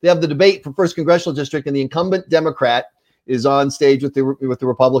night. They have the debate for 1st Congressional District, and the incumbent Democrat is on stage with the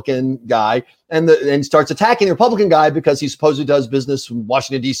Republican guy and starts attacking the Republican guy because he supposedly does business from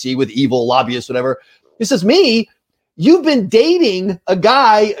Washington, D.C. with evil lobbyists, whatever. He says, you've been dating a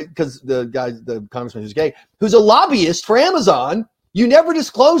guy, because the congressman who's gay, who's a lobbyist for Amazon. You never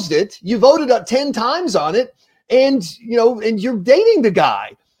disclosed it. You voted up 10 times on it, and you're dating the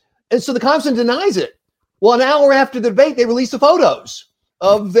guy. And so the congressman denies it. Well, an hour after the debate, they released the photos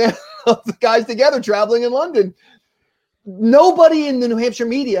of the guys together traveling in London. Nobody in the New Hampshire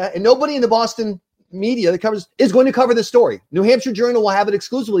media and nobody in the Boston media that covers is going to cover this story. New Hampshire Journal will have it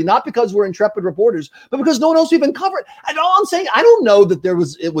exclusively, not because we're intrepid reporters, but because no one else even covered it. And all I'm saying, I don't know that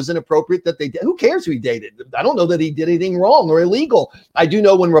it was inappropriate that they did. Who cares who he dated? I don't know that he did anything wrong or illegal. I do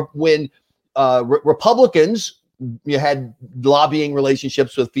know when Republicans had lobbying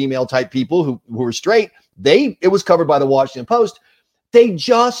relationships with female type people who were straight. It was covered by the Washington Post. They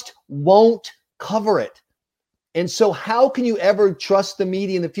just won't cover it. And so how can you ever trust the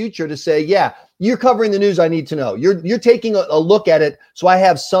media in the future to say, yeah, you're covering the news I need to know. You're taking a look at it so I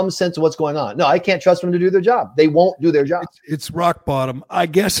have some sense of what's going on. No, I can't trust them to do their job. They won't do their job. It's rock bottom. I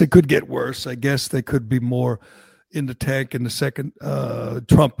guess it could get worse. I guess they could be more in the tank in the second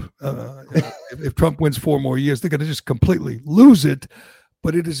Trump. If Trump wins 4 more years, they're going to just completely lose it.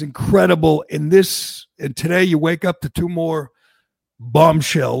 But it is incredible in this. And today you wake up to 2 more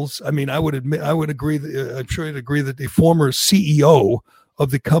bombshells. I mean, I would agree. I'm sure you'd agree that the former CEO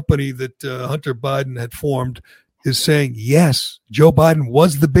of the company that Hunter Biden had formed is saying, yes, Joe Biden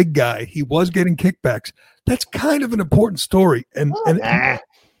was the big guy. He was getting kickbacks. That's kind of an important story. And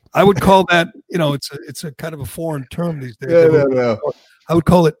I would call that, it's a kind of a foreign term these days. No. I would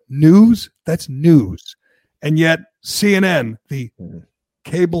call it news. That's news. And yet CNN, the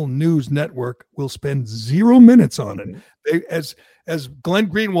cable news network, will spend 0 minutes on it. They, as Glenn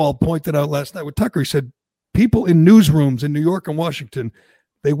Greenwald pointed out last night with Tucker, he said, people in newsrooms in New York and Washington,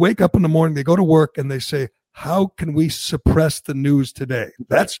 they wake up in the morning, they go to work, and they say, how can we suppress the news today?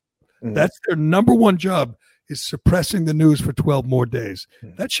 That's their number one job, is suppressing the news for 12 more days.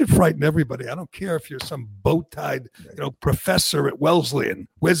 That should frighten everybody. I don't care if you're some bow-tied, professor at Wesleyan.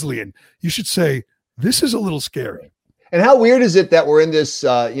 You should say, this is a little scary. And how weird is it that we're in this,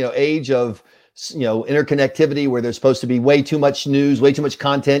 age of, interconnectivity where there's supposed to be way too much news, way too much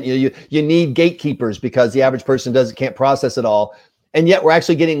content. You need gatekeepers because the average person can't process it all. And yet we're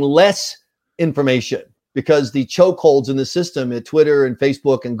actually getting less information because the chokeholds in the system at Twitter and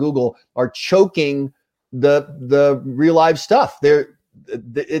Facebook and Google are choking the real live stuff.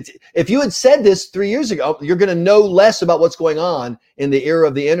 If you had said this 3 years ago, you're going to know less about what's going on in the era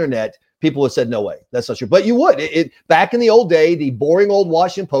of the internet. People would have said, no way, that's not true. But you would. Back in the old day, the boring old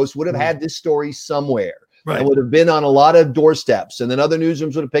Washington Post would have had this story somewhere. Right. And would have been on a lot of doorsteps, and then other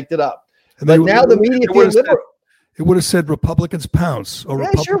newsrooms would have picked it up. But now the media feel liberal. It would have said Republicans pounce. Or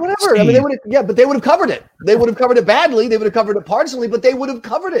sure, whatever. I mean, but they would have covered it. They would have covered it badly. They would have covered it partisanly, but they would have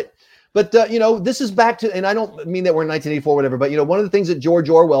covered it. But, this is back to, and I don't mean that we're in 1984 or whatever, but, one of the things that George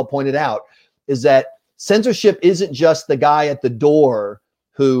Orwell pointed out is that censorship isn't just the guy at the door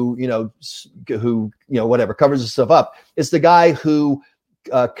who covers this stuff up. It's the guy who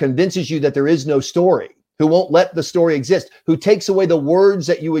convinces you that there is no story, who won't let the story exist, who takes away the words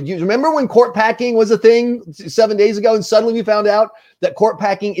that you would use. Remember when court packing was a thing 7 days ago, and suddenly we found out that court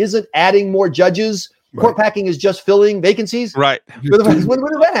packing isn't adding more judges. Right. Court packing is just filling vacancies. Right. When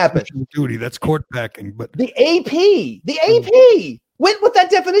did that happen? Duty. That's court packing. But the AP went with that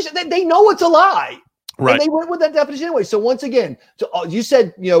definition. They know it's a lie. Right. And they went with that definition anyway. So once again, you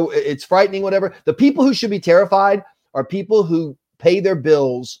said, it's frightening, whatever. The people who should be terrified are people who pay their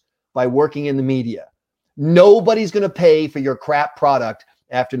bills by working in the media. Nobody's going to pay for your crap product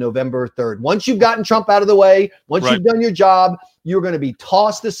after November 3rd. Once you've gotten Trump out of the way, once you've done your job, you're going to be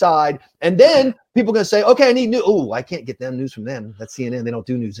tossed aside. And then people are going to say, okay, I need news. Oh, I can't get them news from them. That's CNN. They don't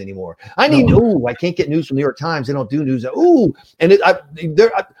do news anymore. I can't get news from New York Times. They don't do news. Ooh. And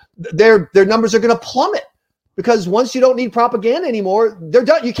their numbers are going to plummet because once you don't need propaganda anymore, they're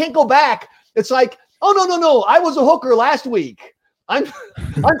done. You can't go back. It's like, oh, no. I was a hooker last week. I'm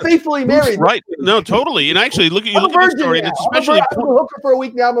faithfully married. Right. No, totally. And actually, look at this story. It's especially I'm a hooker for a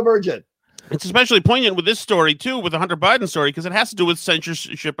week now. I'm a virgin. It's especially poignant with this story, too, with the Hunter Biden story, because it has to do with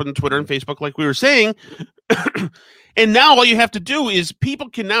censorship on Twitter and Facebook, like we were saying. And now all you have to do is people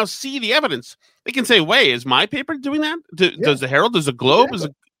can now see the evidence. They can say, wait, is my paper doing that? Does the Herald, does the Globe,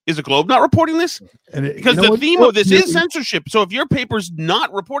 is the Globe not reporting this? Because the theme of this is censorship. So if your paper's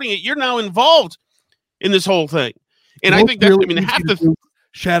not reporting it, you're now involved in this whole thing. And I think that's,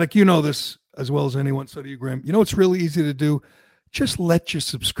 Shattuck, you know this as well as anyone. So do you, Graham. You know what's really easy to do? Just let your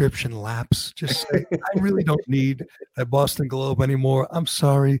subscription lapse. Just say, I really don't need a Boston Globe anymore. I'm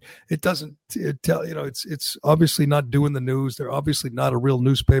sorry. It doesn't tell, it's obviously not doing the news. They're obviously not a real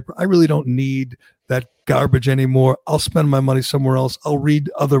newspaper. I really don't need that garbage anymore. I'll spend my money somewhere else. I'll read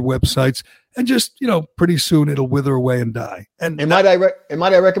other websites, and just, pretty soon it'll wither away and die. And might I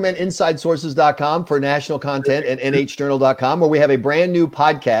recommend InsideSources.com for national content and NHJournal.com, where we have a brand new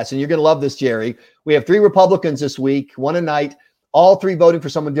podcast, and you're going to love this, Jerry. We have 3 Republicans this week, one a night, all 3 voting for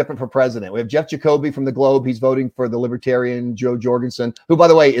someone different for president. We have Jeff Jacoby from the Globe. He's voting for the Libertarian Joe Jorgensen, who, by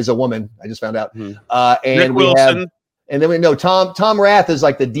the way, is a woman. I just found out. And Rick Wilson. And then we know Tom Rath is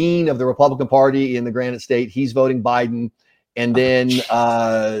like the dean of the Republican Party in the Granite State. He's voting Biden. And then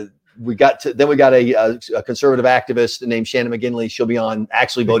we got a conservative activist named Shannon McGinley. She'll be on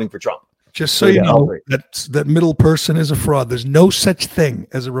actually voting for Trump. Just so you know, that middle person is a fraud. There's no such thing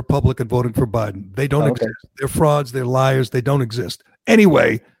as a Republican voting for Biden. They don't exist. They're frauds. They're liars. They don't exist.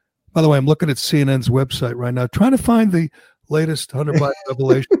 Anyway, by the way, I'm looking at CNN's website right now, trying to find the latest Hunter Biden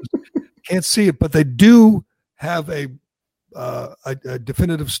revelations. Can't see it, but they do have a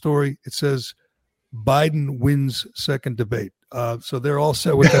definitive story. It says Biden wins second debate. So they're all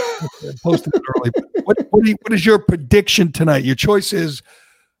set with that. Posted it early. What is your prediction tonight? Your choice is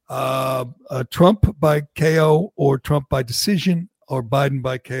Trump by KO or Trump by decision or Biden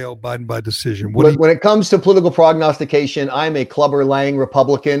by KO, Biden by decision. When it comes to political prognostication, I'm a Clubber Lang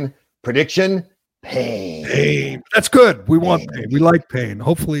Republican. Prediction: pain. That's good. We want pain. We like pain.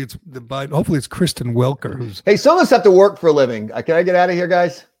 Hopefully it's the Biden. Hopefully it's Kristen Welker who's. Hey, some of us have to work for a living. Can I get out of here,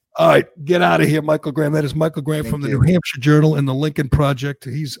 guys? All right, get out of here, Michael Graham. That is Michael Graham from the New Hampshire Journal and the Lincoln Project.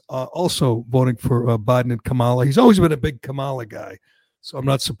 He's also voting for Biden and Kamala. He's always been a big Kamala guy, so I'm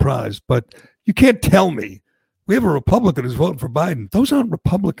not surprised. But you can't tell me we have a Republican who's voting for Biden. Those aren't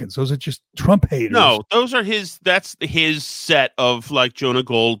Republicans. Those are just Trump haters. No, those are that's his set of like Jonah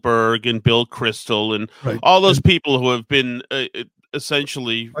Goldberg and Bill Kristol and all those people who have been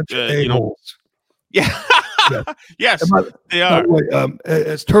essentially, yeah. Yes, they are.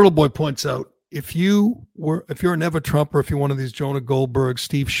 As Turtle Boy points out, if you're an Ever Trump or if you're one of these Jonah Goldberg,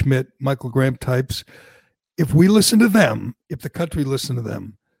 Steve Schmidt, Michael Graham types, if we listen to them, if the country listened to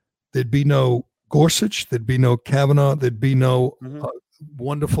them, there'd be no Gorsuch, there'd be no Kavanaugh, there'd be no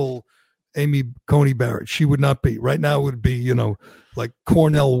wonderful Amy Coney Barrett. She would not be. Right now it would be, like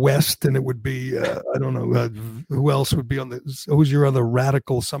Cornel West, and it would be, I don't know, who else would be on who's your other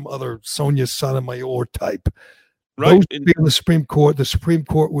radical, some other Sonia Sotomayor type. Right. Those would be on the Supreme Court. The Supreme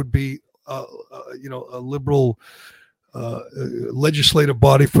Court would be, a liberal legislative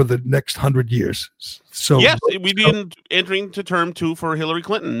body for the next 100 years. So yes, we'd be entering to term 2 for Hillary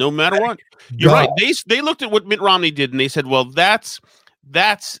Clinton, no matter what. You're right. They looked at what Mitt Romney did, and they said, well, that's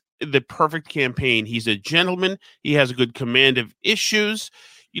the perfect campaign. He's a gentleman. He has a good command of issues.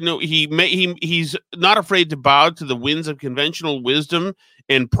 He's not afraid to bow to the winds of conventional wisdom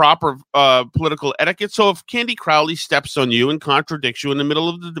and proper political etiquette. So if Candy Crowley steps on you and contradicts you in the middle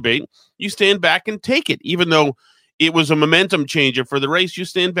of the debate, you stand back and take it. Even though it was a momentum changer for the race, you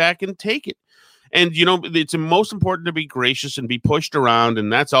stand back and take it. And, it's most important to be gracious and be pushed around,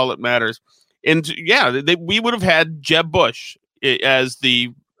 and that's all that matters. And, we would have had Jeb Bush as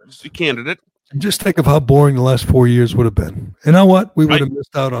the candidate. Just think of how boring the last 4 years would have been. You know what? We would have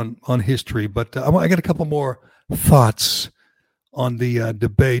missed out on history. But I got a couple more thoughts on the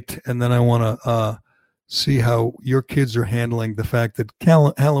debate, and then I want to see how your kids are handling the fact that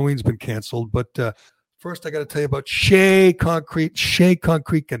Halloween's been canceled. But first, I got to tell you about Shea Concrete. Shea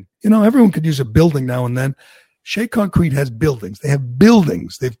Concrete everyone could use a building now and then. Shea Concrete has buildings. They have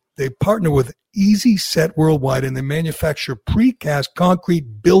buildings. They partner with Easy Set Worldwide, and they manufacture precast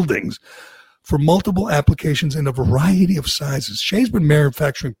concrete buildings for multiple applications in a variety of sizes. Shea's been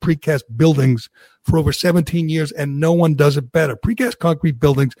manufacturing precast buildings for over 17 years, and no one does it better. Precast concrete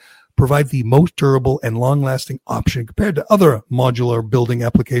buildings provide the most durable and long-lasting option compared to other modular building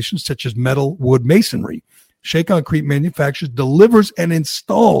applications such as metal, wood, masonry. Shea Concrete manufactures, delivers, and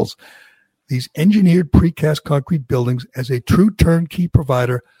installs these engineered precast concrete buildings as a true turnkey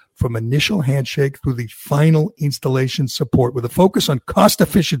provider from initial handshake through the final installation support. With a focus on cost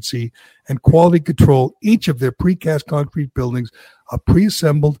efficiency and quality control, each of their precast concrete buildings are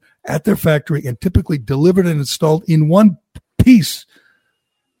pre-assembled at their factory and typically delivered and installed in one piece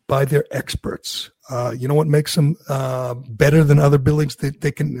by their experts. You know what makes them better than other buildings?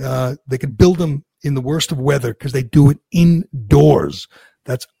 They can build them in the worst of weather because they do it indoors.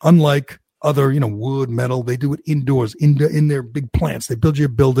 That's unlike other, wood, metal. They do it indoors, in their big plants. They build you a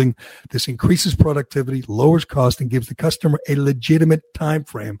building. This increases productivity, lowers cost, and gives the customer a legitimate time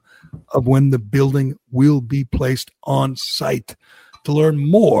frame of when the building will be placed on site. To learn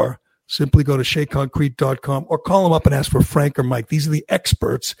more, simply go to sheaconcrete.com or call them up and ask for Frank or Mike. These are the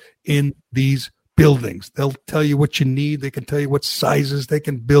experts in these buildings. They'll tell you what you need. They can tell you what sizes they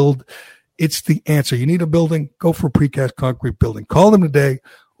can build. It's the answer. You need a building, go for a precast concrete building. Call them today,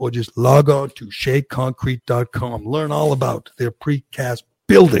 or just log on to sheaconcrete.com. Learn all about their precast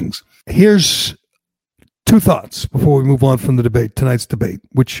buildings. Here's two thoughts before we move on from tonight's debate,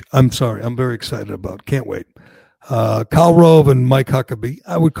 which I'm very excited about. Can't wait. Karl Rove and Mike Huckabee,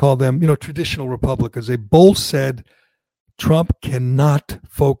 I would call them, traditional Republicans. They both said Trump cannot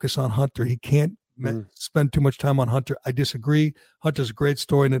focus on Hunter. He can't spend too much time on Hunter. I disagree. Hunter's a great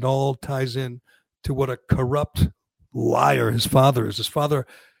story, and it all ties in to what a corrupt liar his father is. His father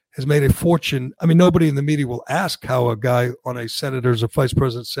has made a fortune. I mean, nobody in the media will ask how a guy on a senator's or vice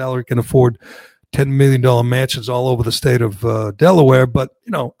president's salary can afford $10 million mansions all over the state of Delaware. But,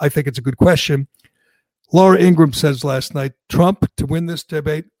 I think it's a good question. Laura Ingraham says last night, Trump, to win this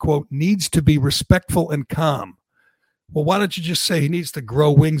debate, quote, needs to be respectful and calm. Well, why don't you just say he needs to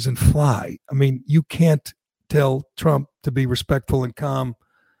grow wings and fly? I mean, you can't tell Trump to be respectful and calm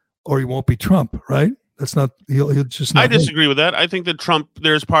or he won't be Trump, right? That's not, he'll just not. I disagree with that. I think that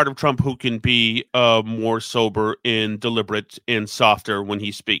there's part of Trump who can be more sober and deliberate and softer when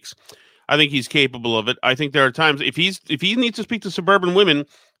he speaks. I think he's capable of it. I think there are times if he needs to speak to suburban women,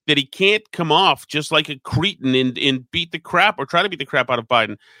 that he can't come off just like a cretin and beat the crap or try to beat the crap out of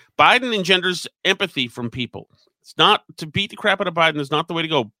Biden. Biden engenders empathy from people. It's not to beat the crap out of Biden is not the way to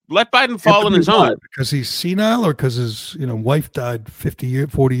go. Let Biden fall on his own. Because he's senile or because his wife died 40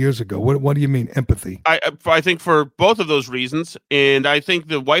 years ago? What do you mean empathy? I think for both of those reasons. And I think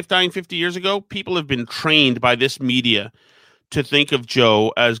the wife dying 50 years ago, people have been trained by this media to think of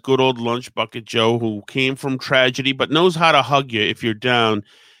Joe as good old lunch bucket Joe who came from tragedy but knows how to hug you if you're down.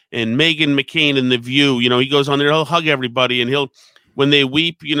 And Meghan McCain in The View, he goes on there, he'll hug everybody, and when they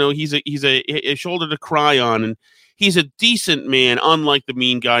weep, he's a shoulder to cry on, and he's a decent man, unlike the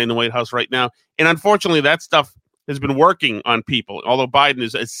mean guy in the White House right now. And unfortunately, that stuff has been working on people, although Biden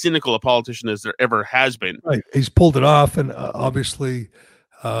is as cynical a politician as there ever has been. Right, he's pulled it off, and obviously,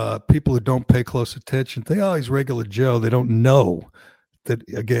 people who don't pay close attention think, "Oh, he's regular Joe." They don't know that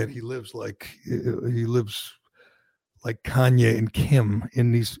again, he lives like Kanye and Kim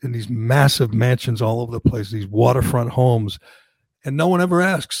in these massive mansions all over the place, these waterfront homes, and no one ever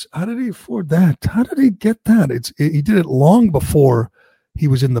asks, how did he afford that? How did he get that? He did it long before he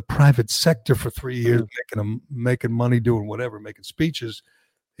was in the private sector for 3 years, making money, doing whatever, making speeches.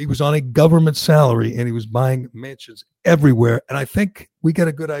 He was on a government salary and he was buying mansions everywhere. And I think we get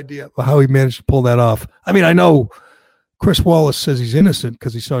a good idea of how he managed to pull that off. I mean, I know Chris Wallace says he's innocent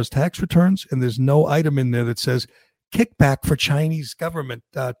because he saw his tax returns, and there's no item in there that says kickback for Chinese government,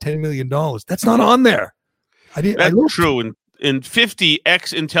 $10 million. That's not on there. That's true. And 50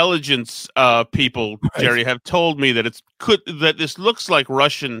 ex-intelligence people, right, Jerry, have told me that that this looks like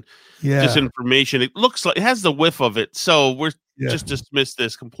Russian disinformation. It has the whiff of it. So we're just dismiss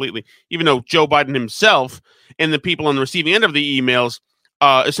this completely, even though Joe Biden himself and the people on the receiving end of the emails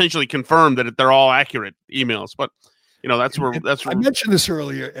essentially confirmed that they're all accurate emails. But that's where I mentioned this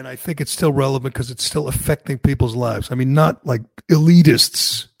earlier, and I think it's still relevant because it's still affecting people's lives. I mean, not like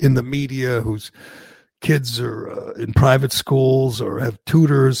elitists in the media whose kids are in private schools or have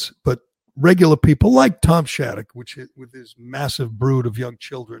tutors, but regular people like Tom Shattuck, with his massive brood of young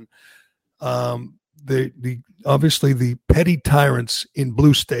children. Obviously the petty tyrants in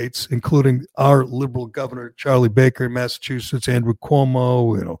blue states, including our liberal governor Charlie Baker in Massachusetts, Andrew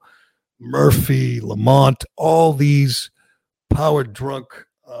Cuomo, Murphy, Lamont, all these power drunk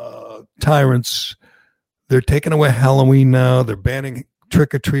tyrants. They're taking away Halloween now. They're banning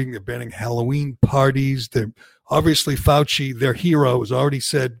trick-or-treating. They're banning Halloween parties. They're obviously Fauci, their hero, has already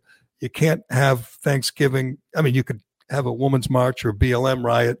said you can't have Thanksgiving. I mean, you could have a women's march or a BLM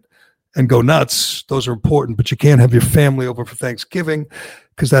riot and go nuts. Those are important, but you can't have your family over for Thanksgiving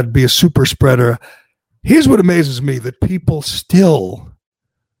because that'd be a super spreader. Here's what amazes me, that people still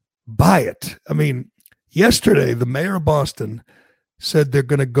buy it. I mean, yesterday, the mayor of Boston said they're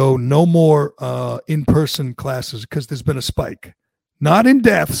going to go no more in-person classes because there's been a spike. Not in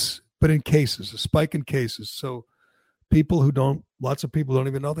deaths, but in cases, a spike in cases. So lots of people don't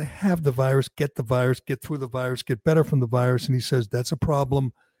even know they have the virus, get through the virus, get better from the virus. And he says that's a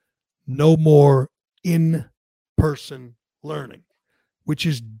problem. No more in-person learning, which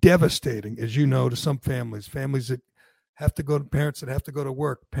is devastating, as you know, to some families that have to go to parents that have to go to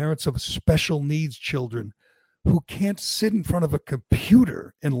work, parents of special needs children who can't sit in front of a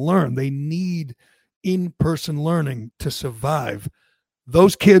computer and learn. They need in-person learning to survive.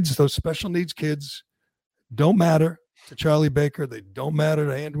 Those kids, those special needs kids, don't matter to Charlie Baker. They don't matter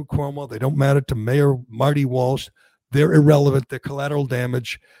to Andrew Cuomo. They don't matter to Mayor Marty Walsh. They're irrelevant. They're collateral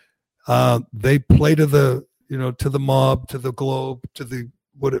damage. They play to the mob, to the globe, to the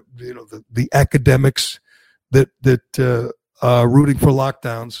academics that are rooting for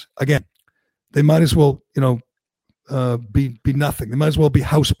lockdowns. Again, they might as well, be nothing. They might as well be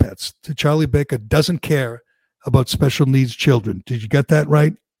house pets. Charlie Baker doesn't care about special needs children. Did you get that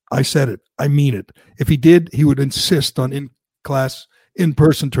right? I said it. I mean it. If he did, he would insist on in-class,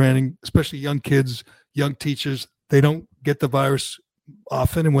 in-person training, especially young kids, young teachers. They don't get the virus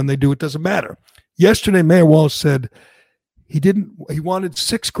often, and when they do, it doesn't matter. Yesterday, Mayor Walsh said he wanted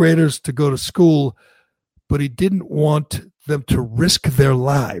sixth graders to go to school, but he didn't want them to risk their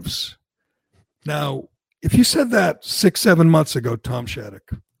lives. Now, if you said that 6-7 months ago, Tom Shattuck,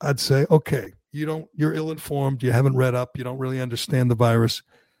 I'd say, okay, you're ill-informed, you haven't read up, you don't really understand the virus.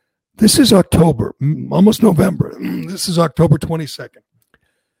 This is October, almost November. This is October 22nd.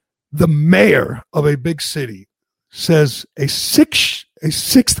 The mayor of a big city says a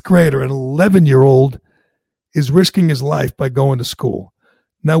sixth grader, an 11-year-old, is risking his life by going to school.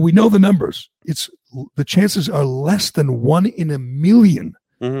 Now we know the numbers. The chances are less than 1 in a million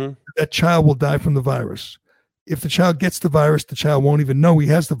that child will die from the virus. If the child gets the virus, the child won't even know he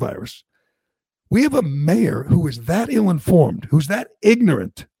has the virus. We have a mayor who is that ill-informed, who's that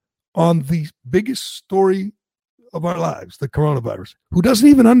ignorant on the biggest story of our lives, the coronavirus, who doesn't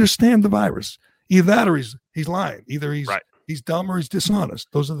even understand the virus. Either that or he's lying. Either he's dumb or he's dishonest.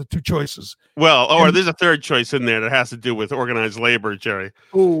 Those are the two choices. Well, or there's a third choice in there that has to do with organized labor, Jerry.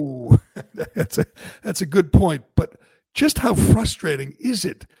 Oh, that's a good point. But just how frustrating is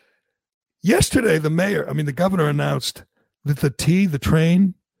it? Yesterday, the governor announced that the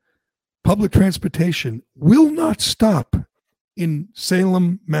train, public transportation will not stop in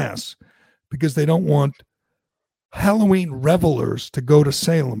Salem, Mass, because they don't want Halloween revelers to go to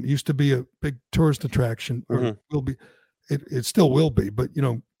Salem. It used to be a big tourist attraction, or it will be. It still will be, but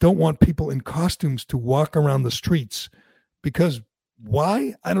don't want people in costumes to walk around the streets. Because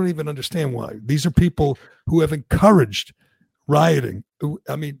why? I don't even understand why. These are people who have encouraged rioting.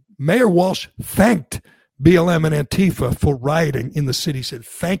 I mean, Mayor Walsh thanked BLM and Antifa for rioting in the city. Said,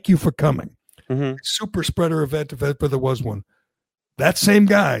 "Thank you for coming." Super spreader event, if ever there was one. That same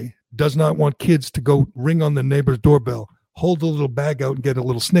guy does not want kids to go ring on the neighbor's doorbell, hold a little bag out and get a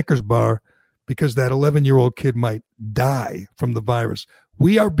little Snickers bar because that 11-year-old kid might die from the virus.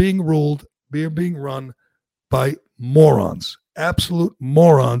 We are being run by morons, absolute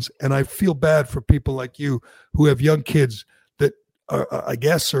morons. And I feel bad for people like you who have young kids that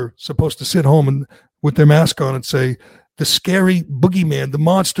are supposed to sit home and with their mask on and say, the scary boogeyman, the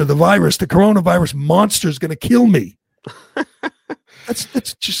monster, the virus, the coronavirus monster is going to kill me.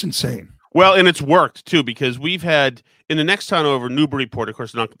 That's just insane. Well, and it's worked too, because we've had in the next town over, Newburyport, of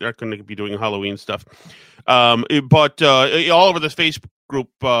course, they're not going to be doing Halloween stuff, but all over the Facebook group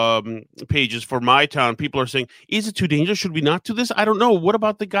pages for my town, people are saying, "Is it too dangerous? Should we not do this?" I don't know. What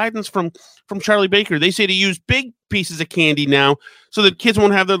about the guidance from Charlie Baker? They say to use big pieces of candy now, so that kids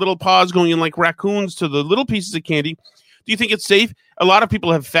won't have their little paws going in like raccoons to the little pieces of candy. Do you think it's safe? A lot of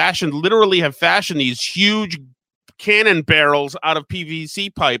people have fashioned these huge cannon barrels out of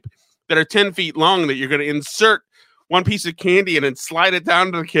PVC pipe that are 10 feet long that you're going to insert one piece of candy in and slide it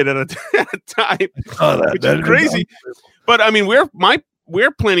down to the kid at a time. Which is crazy. But I mean,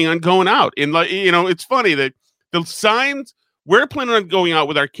 we're planning on going out, and it's funny that the signs, we're planning on going out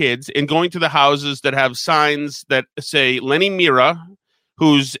with our kids and going to the houses that have signs that say Lenny Mira,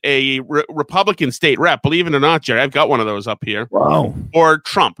 who's a Republican state rep. Believe it or not, Jerry, I've got one of those up here. Wow. Or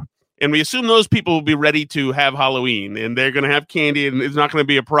Trump. And we assume those people will be ready to have Halloween, and they're going to have candy, and it's not going to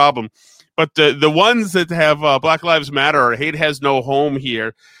be a problem. But the ones that have Black Lives Matter or Hate Has No Home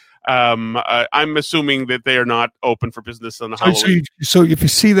here, I'm assuming that they are not open for business on the Halloween. So if you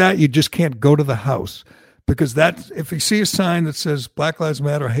see that, you just can't go to the house, because if you see a sign that says Black Lives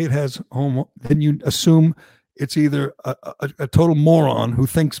Matter, Hate Has Home, then you assume it's either a total moron who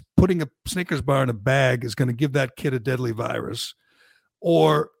thinks putting a Snickers bar in a bag is going to give that kid a deadly virus,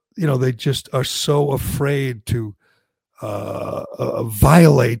 or they just are so afraid to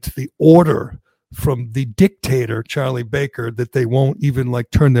violate the order from the dictator, Charlie Baker, that they won't even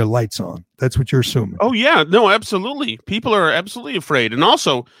turn their lights on. That's what you're assuming. Oh, yeah. No, absolutely. People are absolutely afraid. And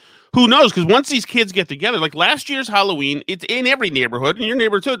also, who knows? Because once these kids get together, like last year's Halloween, it's in every neighborhood, in your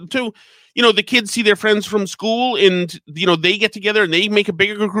neighborhood too. The kids see their friends from school, and, they get together and they make a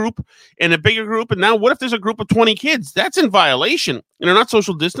bigger group and a bigger group. And now what if there's a group of 20 kids? That's in violation. And they're not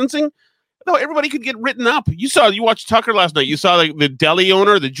social distancing. No, everybody could get written up. You watched Tucker last night. You saw the deli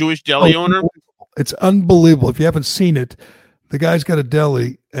owner, the Jewish deli owner. It's unbelievable. If you haven't seen it, the guy's got a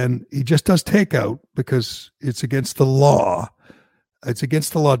deli and he just does takeout because it's against the law. It's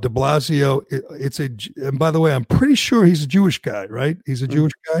against the law. De Blasio, and by the way, I'm pretty sure he's a Jewish guy, right? He's a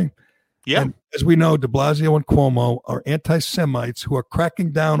Jewish guy. Yeah. And as we know, de Blasio and Cuomo are anti-Semites who are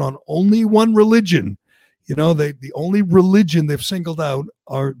cracking down on only one religion. The only religion they've singled out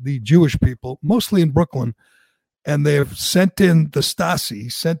are the Jewish people, mostly in Brooklyn. And they've sent in the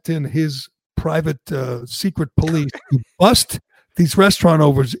Stasi, sent in his private secret police to bust these restaurant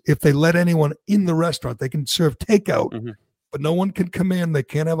owners. If they let anyone in the restaurant, they can serve takeout, but no one can come in. They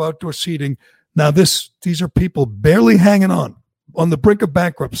can't have outdoor seating. Now, these are people barely hanging on the brink of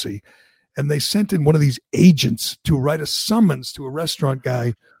bankruptcy. And they sent in one of these agents to write a summons to a restaurant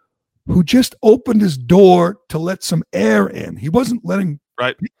guy who just opened his door to let some air in. He wasn't letting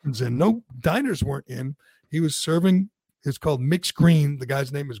patrons in. No diners weren't in. He was serving. It's called mixed green. The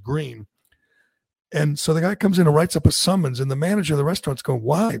guy's name is Green. And so the guy comes in and writes up a summons, and the manager of the restaurant's going,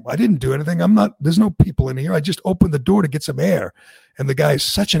 "Why? I didn't do anything. There's no people in here. I just opened the door to get some air." And the guy is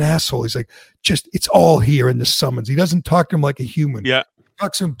such an asshole. He's like, it's all here in the summons. He doesn't talk to him like a human. Yeah.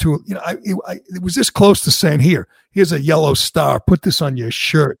 talks him to, it was this close to saying, here's a yellow star. Put this on your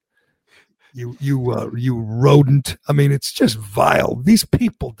shirt. You rodent. I mean, it's just vile. These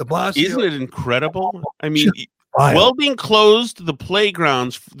people, de Blasio. Isn't it incredible? I mean, well being closed the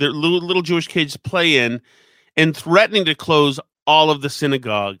playgrounds the little Jewish kids play in, and threatening to close all of the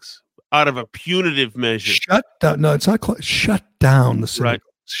synagogues out of a punitive measure. Shut down. No, it's not close. Shut down the synagogue. Right.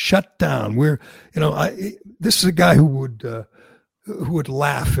 Shut down. This is a guy who would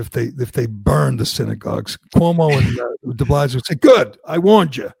laugh if they burned the synagogues. Cuomo and de Blasio would say, "Good, I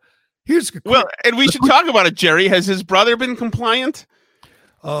warned you." And we should talk about it, Jerry. Has his brother been compliant?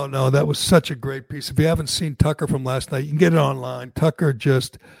 Oh no, that was such a great piece. If you haven't seen Tucker from last night, you can get it online. Tucker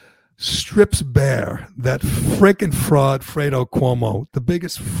just strips bare that freaking fraud, Fredo Cuomo, the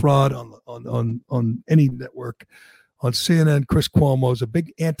biggest fraud on any network. On CNN, Chris Cuomo is a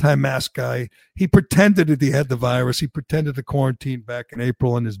big anti-mask guy. He pretended that he had the virus. He pretended to quarantine back in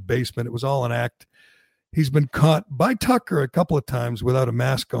April in his basement. It was all an act. He's been caught by Tucker a couple of times without a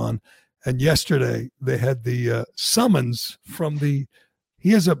mask on. And yesterday they had the summons from he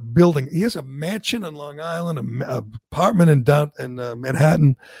has a building. He has a mansion in Long Island, an apartment in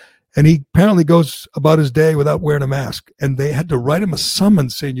Manhattan. And he apparently goes about his day without wearing a mask. And they had to write him a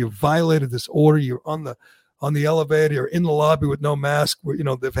summons saying you violated this order. You're on the elevator or in the lobby with no mask.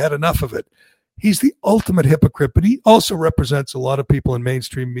 They've had enough of it. He's the ultimate hypocrite, but he also represents a lot of people in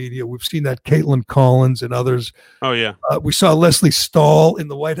mainstream media. We've seen that Caitlin Collins and others. Oh, yeah. We saw Leslie Stahl in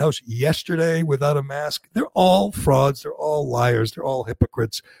the White House yesterday without a mask. They're all frauds. They're all liars. They're all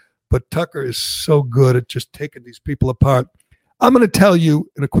hypocrites. But Tucker is so good at just taking these people apart. I'm going to tell you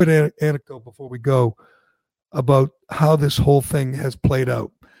in a quick anecdote before we go about how this whole thing has played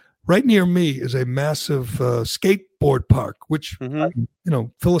out. Right near me is a massive skateboard park, which I'm,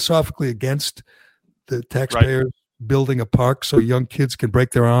 philosophically against the taxpayers building a park so young kids can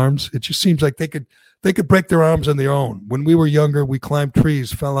break their arms. It just seems like they could break their arms on their own. When we were younger, we climbed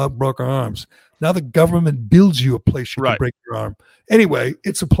trees, fell out, broke our arms. Now the government builds you a place you can break your arm. Anyway,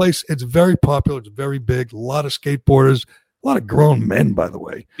 it's a place. It's very popular. It's very big. A lot of skateboarders, a lot of grown men, by the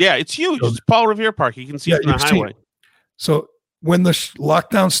way. Yeah, it's huge. It's Paul Revere Park. You can see it from the highway. So when the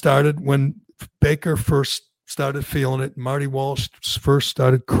lockdown started, when Baker first started feeling it, Marty Walsh first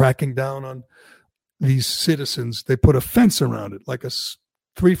started cracking down on these citizens, they put a fence around it, like a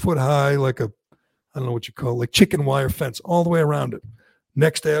 3 foot high, I don't know what you call it, like chicken wire fence all the way around it.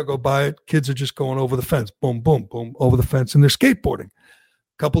 Next day I'll go by it. Kids are just going over the fence. Boom, boom, boom, over the fence. And they're skateboarding.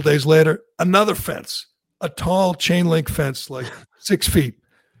 A couple days later, another fence, a tall chain link fence, like 6 feet.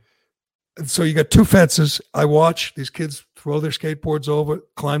 And so you got two fences. I watch these kids throw their skateboards over,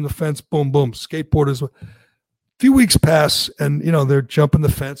 climb the fence, boom, boom. Skateboarders. A few weeks pass and, they're jumping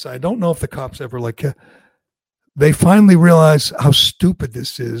the fence. I don't know if the cops ever they finally realize how stupid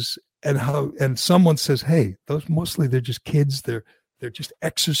this is and someone says, hey, they're just kids. They're just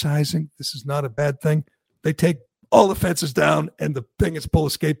exercising. This is not a bad thing. They take all the fences down and the thing is full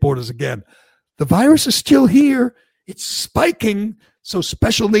of skateboarders again. The virus is still here. It's spiking. So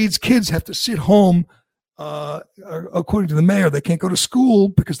special needs kids have to sit home. According to the mayor, they can't go to school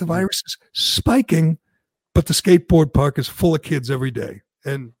because the virus is spiking, but the skateboard park is full of kids every day.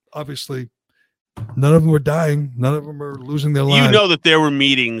 And obviously none of them are dying. None of them are losing their lives. You know that there were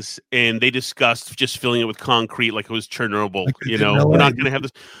meetings and they discussed just filling it with concrete like it was Chernobyl. We're not going to have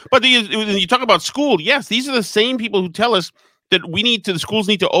this. But when you talk about school, yes, these are the same people who tell us that the schools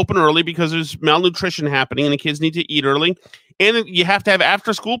need to open early because there's malnutrition happening and the kids need to eat early. And you have to have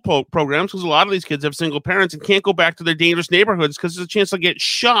after-school programs because a lot of these kids have single parents and can't go back to their dangerous neighborhoods because there's a chance they'll get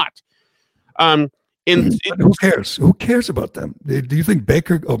shot. And who cares? Who cares about them? Do you think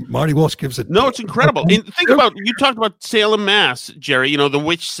Baker or Marty Walsh gives it? No, it's incredible. And think about, you talked about Salem, Mass, Jerry, the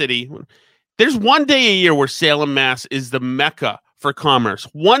witch city. There's one day a year where Salem, Mass is the mecca for commerce.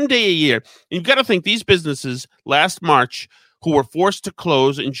 One day a year. And you've got to think these businesses last March who were forced to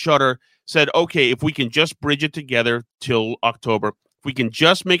close and shutter said, okay, if we can just bridge it together till October, if we can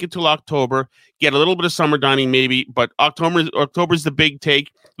just make it till October, get a little bit of summer dining maybe, but October is the big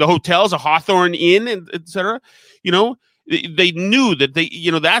take. The hotels, a Hawthorne Inn, et cetera, they knew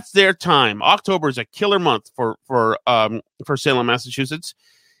that that's their time. October is a killer month for Salem, Massachusetts,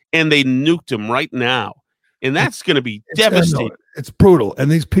 and they nuked them right now. And that's going to be devastating. It's brutal.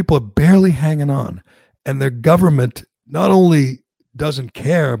 And these people are barely hanging on. And their government not only doesn't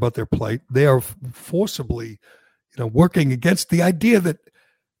care about their plight, they are forcibly, working against the idea that,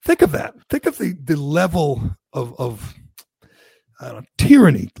 think of the level of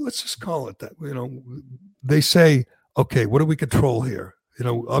tyranny. Let's just call it that. They say, okay, what do we control here?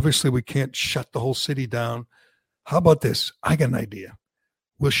 Obviously we can't shut the whole city down. How about this? I got an idea.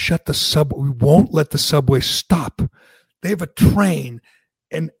 we'll shut the subway. We won't let the subway stop. They have a train,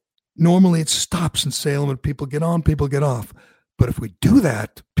 and normally it stops in Salem, and people get on, people get off. But if we do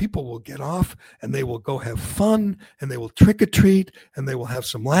that, people will get off, and they will go have fun, and they will trick or treat, and they will have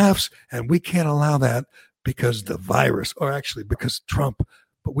some laughs, and we can't allow that because the virus, or actually because Trump.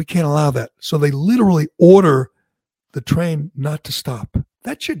 But we can't allow that. So they literally order the train not to stop.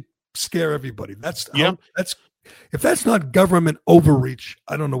 That should scare everybody. If that's not government overreach,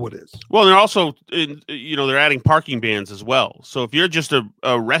 I don't know what is. Well, they're also, they're adding parking bans as well. So if you're just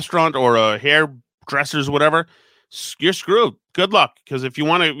a restaurant or a hairdresser's, whatever, you're screwed. Good luck. Because if you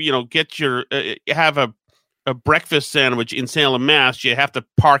want to, get your have a breakfast sandwich in Salem, Mass, you have to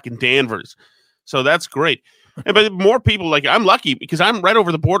park in Danvers. So that's great. But more people, I'm lucky because I'm right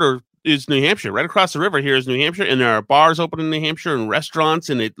over the border is New Hampshire. Right across the river here is New Hampshire, and there are bars open in New Hampshire and restaurants,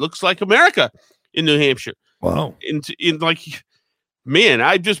 and it looks like America in New Hampshire. Wow. Man,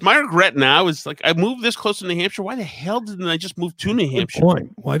 my regret now is I moved this close to New Hampshire. Why the hell didn't I just move to New Hampshire? Good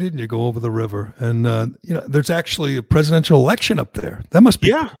point. Why didn't you go over the river? And, there's actually a presidential election up there. That must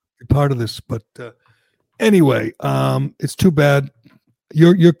be part of this. But anyway, it's too bad.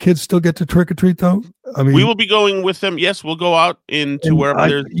 Your kids still get to trick or treat though? I mean, we will be going with them. Yes, we'll go out into wherever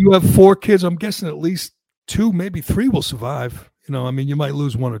there's. You have 4 kids. I'm guessing at least 2, maybe 3 will survive. You might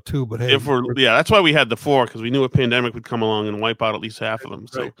lose 1 or 2, but hey, that's why we had the 4, because we knew a pandemic would come along and wipe out at least half of them.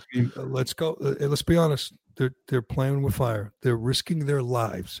 So right. Let's go. Let's be honest. They're playing with fire. They're risking their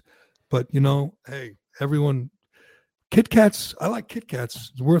lives. But hey, everyone. Kit Kats. I like Kit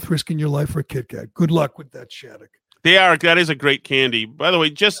Kats. It's worth risking your life for a Kit Kat. Good luck with that, Shattuck. They are. That is a great candy. By the way,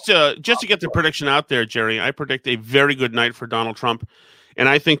 just to get the prediction out there, Jerry, I predict a very good night for Donald Trump. And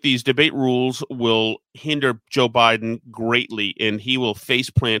I think these debate rules will hinder Joe Biden greatly, and he will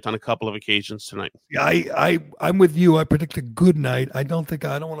faceplant on a couple of occasions tonight. Yeah, I'm with you. I predict a good night. I don't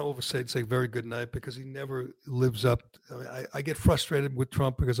want to overstate and say very good night because he never lives up. I get frustrated with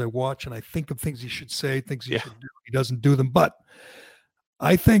Trump because I watch and I think of things he should say, things he should do. He doesn't do them. But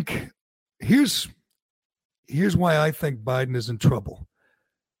I think here's why I think Biden is in trouble.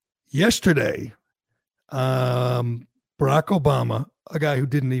 Yesterday, Barack Obama, a guy who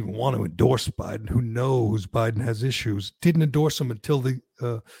didn't even want to endorse Biden, who knows Biden has issues, didn't endorse him until the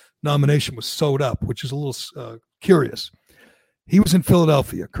nomination was sewed up, which is a little curious. He was in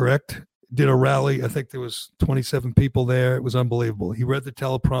Philadelphia, correct? Did a rally. I think there was 27 people there. It was unbelievable. He read the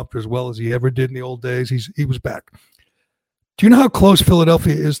teleprompter as well as he ever did in the old days. He was back. Do you know how close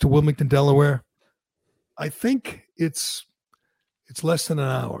Philadelphia is to Wilmington, Delaware? I think it's less than an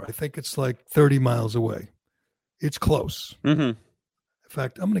hour. I think it's 30 miles away. It's close. Mm-hmm. In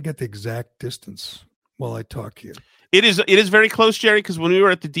fact, I'm going to get the exact distance while I talk here. It is very close, Jerry, because when we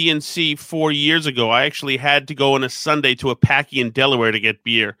were at the DNC 4 years ago, I actually had to go on a Sunday to a Packy in Delaware to get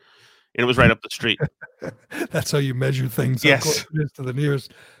beer, and it was right up the street. That's how you measure things. Yes. To the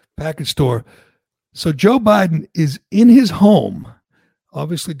nearest package store. So Joe Biden is in his home,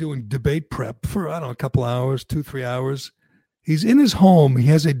 obviously doing debate prep for, a couple hours, 2-3 hours. He's in his home. He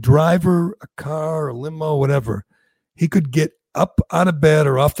has a driver, a car, a limo, whatever. He could get up out of bed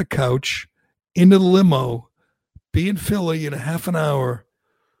or off the couch into the limo, be in Philly in a half an hour,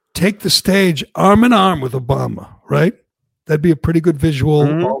 take the stage arm in arm with Obama, right? That'd be a pretty good visual.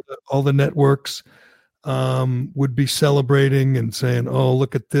 Mm-hmm. All the networks would be celebrating and saying, oh,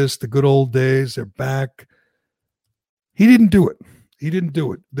 look at this, the good old days, they're back. He didn't do it.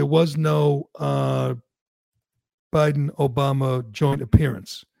 There was no Biden-Obama joint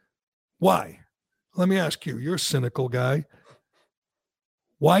appearance. Why? Let me ask you. You're a cynical guy.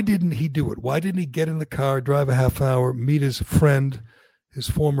 Why didn't he do it? Why didn't he get in the car, drive a half hour, meet his friend, his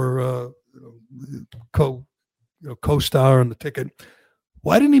former co-star on the ticket?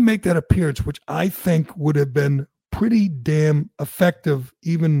 Why didn't he make that appearance, which I think would have been pretty damn effective,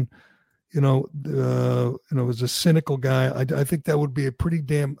 even, as a cynical guy, I think that would be a pretty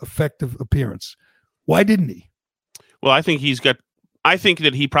damn effective appearance. Why didn't he? Well, I think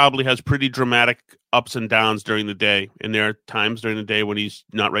that he probably has pretty dramatic ups and downs during the day. And there are times during the day when he's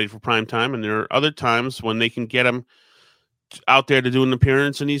not ready for prime time. And there are other times when they can get him out there to do an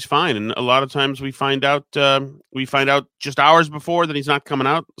appearance and he's fine. And a lot of times we find out just hours before that he's not coming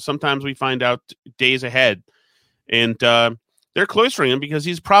out. Sometimes we find out days ahead. And they're cloistering him because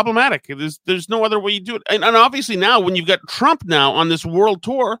he's problematic. There's no other way you do it. And obviously now when you've got Trump now on this world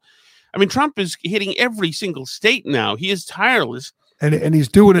tour, I mean, Trump is hitting every single state now. He is tireless. And he's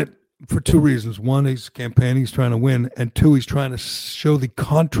doing it for 2 reasons. One, he's campaigning, he's trying to win. And 2, he's trying to show the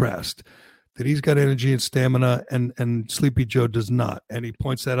contrast that he's got energy and stamina and Sleepy Joe does not. And he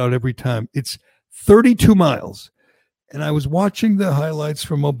points that out every time. It's 32 miles. And I was watching the highlights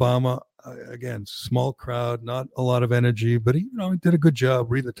from Obama. Again, small crowd, not a lot of energy, but he did a good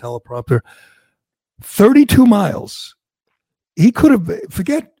job. Read the teleprompter. 32 miles. He could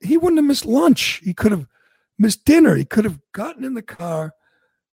have, he wouldn't have missed lunch. He could have missed dinner. He could have gotten in the car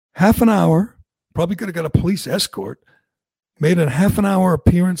half an hour, probably could have got a police escort, made a half an hour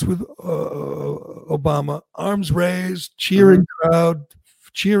appearance with Obama, arms raised, cheering crowd,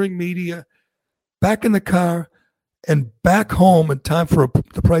 cheering media, back in the car and back home in time for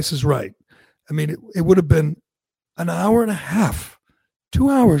The Price is Right. I mean, it would have been an hour and a half, 2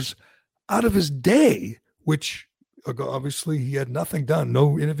 hours out of his day, which obviously he had nothing done,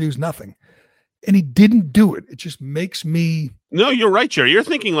 no interviews, nothing. And he didn't do it. It just makes me. No, you're right, Jerry. You're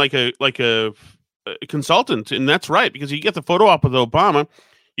thinking like a consultant, and that's right, because you get the photo op with Obama.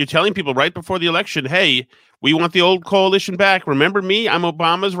 You're telling people right before the election, hey, we want the old coalition back. Remember me? I'm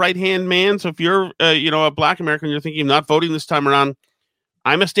Obama's right-hand man. So if you're a black American, you're thinking of not voting this time around,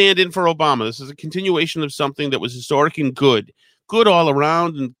 I'm a stand-in for Obama. This is a continuation of something that was historic and good all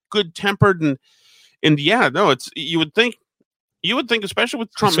around and good-tempered. And yeah, no, it's you would think, especially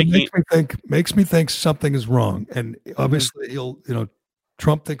with Trump makes me think something is wrong. And obviously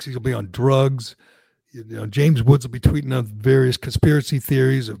Trump thinks he'll be on drugs. James Woods will be tweeting out various conspiracy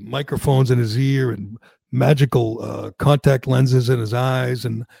theories of microphones in his ear and magical contact lenses in his eyes.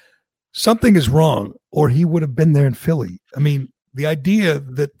 And something is wrong, or he would have been there in Philly. I mean, the idea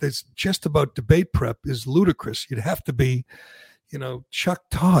that it's just about debate prep is ludicrous. You'd have to be, Chuck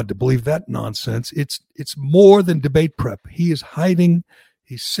Todd to believe that nonsense. It's more than debate prep. He is hiding.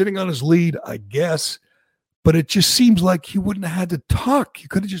 He's sitting on his lead, I guess. But it just seems like he wouldn't have had to talk. He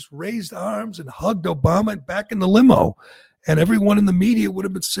could have just raised arms and hugged Obama and back in the limo. And everyone in the media would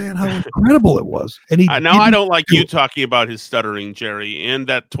have been saying how incredible it was. And now I don't like you talking about his stuttering, Jerry, and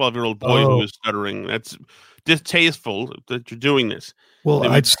that 12-year-old boy who was stuttering. That's distasteful that you're doing this. Well,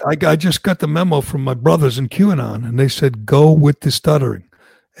 I just got the memo from my brothers in QAnon, and they said, go with the stuttering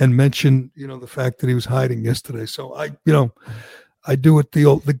and mention, the fact that he was hiding yesterday. So I do it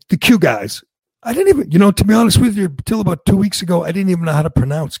the Q guys. I didn't even, to be honest with you, till about 2 weeks ago, I didn't even know how to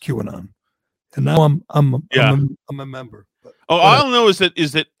pronounce QAnon, and now I'm a member. But, all I know is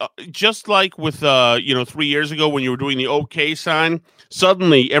that just like with 3 years ago when you were doing the OK sign,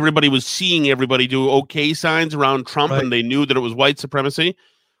 suddenly everybody was seeing everybody do OK signs around Trump, and they knew that it was white supremacy,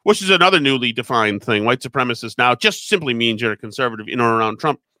 which is another newly defined thing. White supremacists now just simply means you're a conservative in or around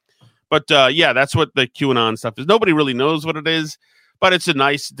Trump. But that's what the QAnon stuff is. Nobody really knows what it is. But it's a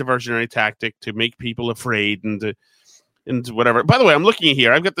nice diversionary tactic to make people afraid and whatever. By the way, I'm looking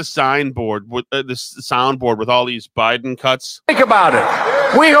here. I've got the soundboard with all these Biden cuts. Think about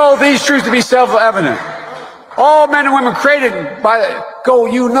it. We hold these truths to be self-evident. All men and women created by go.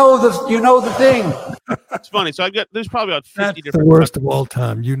 You know the thing. It's funny. So there's probably about 50 That's different. The worst cuts. of all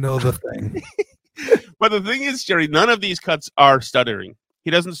time. You know the thing. But the thing is, Jerry, none of these cuts are stuttering.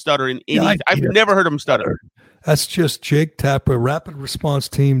 He doesn't stutter in any. I've never heard him stutter. That's just Jake Tapper, rapid response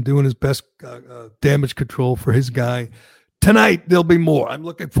team, doing his best damage control for his guy. Tonight, there'll be more. I'm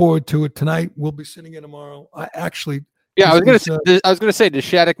looking forward to it. Tonight, we'll be sitting in tomorrow. I was gonna say, does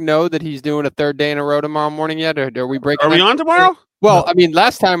Shattuck know that he's doing a third day in a row tomorrow morning yet? Or are we breaking? Are we on tomorrow? Well, I mean,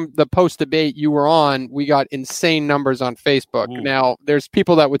 last time the post debate you were on, we got insane numbers on Facebook. Ooh. Now, there's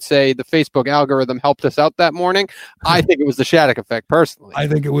people that would say the Facebook algorithm helped us out that morning. I think it was the Shattuck effect, personally. I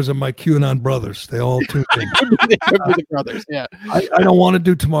think it was my QAnon brothers. They all tuned in. They could be the brothers, yeah. I don't want to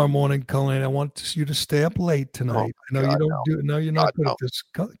do tomorrow morning, Colleen. I want you to stay up late tonight. You're not good at this.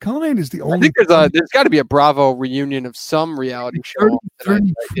 Colleen is the only. I think there's got to be a Bravo reunion of some reality show.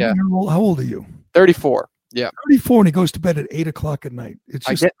 30-year-old. How old are you? 34. Yeah, 34, and he goes to bed at 8:00 at night. It's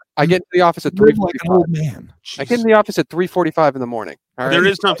just I get to the office at 3:45. Like an old man. I get in the office at 3:45 in the morning. All right? There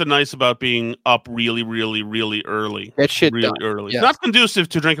is something nice about being up really, really, really early. That shit really done. early. Yes. It's not conducive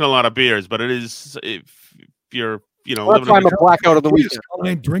to drinking a lot of beers, but it is if you're that's why I'm a blackout of the weekend.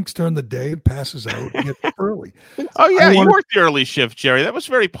 Colleen drinks during the day and passes out and gets early. Oh yeah, you worked the early shift, Jerry. That was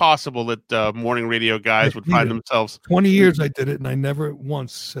very possible that morning radio guys would find themselves. 20 years I did it, and I never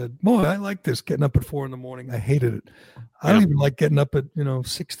once said, "Boy, I like this." Getting up at 4 a.m. I hated it. I don't even like getting up at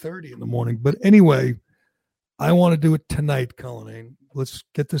 6:30 in the morning. But anyway, I want to do it tonight, Colleen. Let's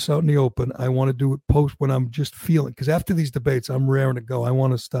get this out in the open. I want to do it post when I'm just feeling, because after these debates, I'm raring to go. I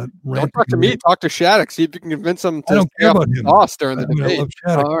want to start ranting. Don't talk to me. Talk to Shattuck. See if you can convince him to I don't care about him. Lost during the debate. I love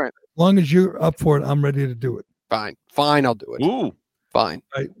Shattuck. All right. As long as you're up for it, I'm ready to do it. Fine, I'll do it. Ooh. Fine.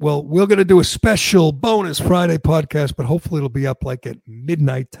 All right. Well, we're going to do a special bonus Friday podcast, but hopefully it'll be up like at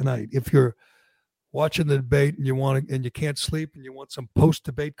midnight tonight. If you're watching the debate and you can't sleep and you want some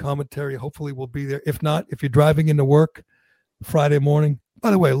post-debate commentary, hopefully we'll be there. If not, if you're driving into work Friday morning,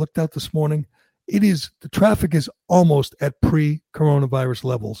 by the way, I looked out this morning. The traffic is almost at pre-coronavirus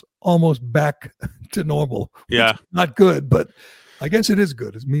levels, almost back to normal. Yeah. Not good, but I guess it is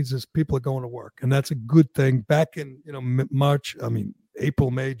good. It means that people are going to work, and that's a good thing. Back in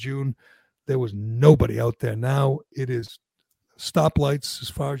April, May, June, there was nobody out there. Now it is stoplights as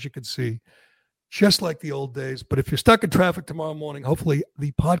far as you can see, just like the old days. But if you're stuck in traffic tomorrow morning, hopefully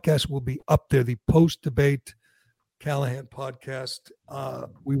the podcast will be up there, the post-debate Callahan podcast.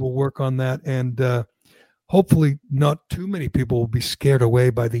 We will work on that, and hopefully not too many people will be scared away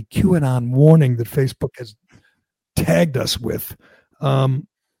by the QAnon warning that Facebook has tagged us with.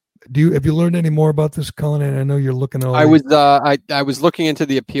 Have you learned any more about this, Colin? I know you're looking over. I was looking into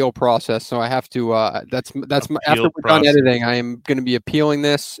the appeal process, so I have to. That's after we're done editing, I am going to be appealing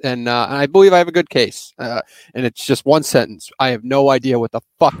this, and I believe I have a good case. And it's just one sentence. I have no idea what the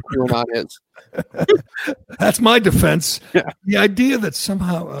fuck QAnon is. That's my defense. Yeah. The idea that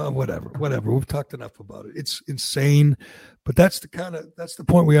somehow, whatever, we've talked enough about it. It's insane, but that's the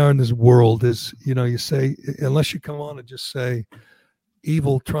point we are in this world. Is you say, unless you come on and just say,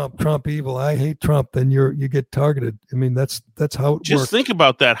 evil Trump evil, I hate Trump, then you get targeted. I mean, that's how it works. Just think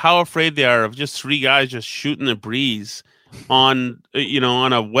about that. How afraid they are of just three guys just shooting the breeze on a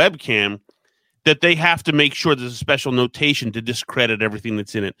webcam, that they have to make sure there's a special notation to discredit everything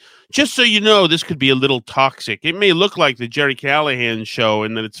that's in it. Just so you know, this could be a little toxic. It may look like the Jerry Callahan show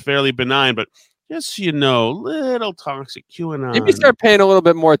and that it's fairly benign, but just so you know, little toxic QAnon. Maybe start paying a little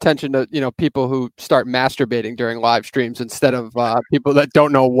bit more attention to people who start masturbating during live streams instead of people that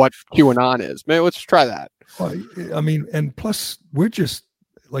don't know what QAnon is. Maybe let's try that. Well, I mean, and plus we're just,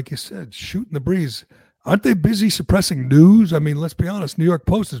 like you said, shooting the breeze. Aren't they busy suppressing news? I mean, let's be honest. New York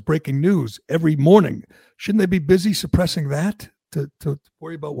Post is breaking news every morning. Shouldn't they be busy suppressing that to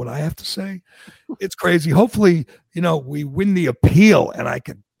worry about what I have to say? It's crazy. Hopefully, we win the appeal and I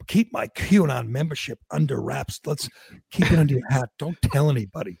can keep my QAnon membership under wraps. Let's keep it under your hat. Don't tell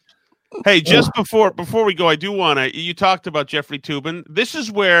anybody. Hey, just before we go, I do want to. You talked about Jeffrey Toobin. This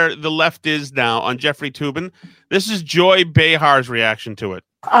is where the left is now on Jeffrey Toobin. This is Joy Behar's reaction to it.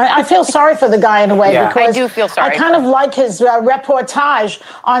 I feel sorry for the guy in a way because I do feel sorry. I kind of like his reportage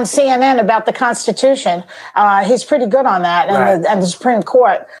on CNN about the Constitution. He's pretty good on that, and the Supreme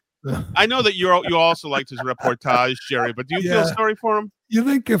Court. I know that you also liked his reportage, Jerry, but do you feel sorry for him? You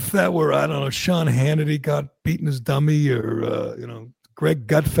think if that were, I don't know, Sean Hannity got beaten as dummy, or Greg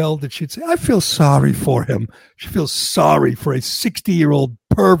Gutfeld, that she'd say, I feel sorry for him. She feels sorry for a 60-year-old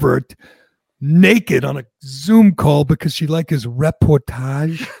pervert naked on a Zoom call because she liked his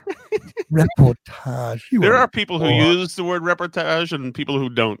reportage. There are people who use the word reportage and people who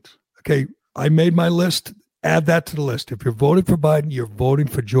don't. Okay, I made my list. Add that to the list. If you're voting for Biden, you're voting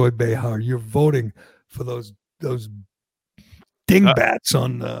for Joy Behar. You're voting for those dingbats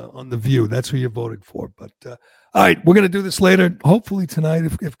on the View. That's who you're voting for. But all right, we're going to do this later. Hopefully tonight,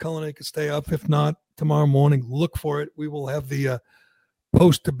 if Cullen can stay up. If not, tomorrow morning, look for it. We will have the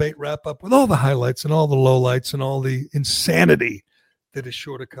post-debate wrap-up with all the highlights and all the lowlights and all the insanity that is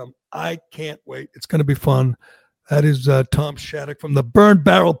sure to come. I can't wait. It's going to be fun. That is Tom Shattuck from the Burn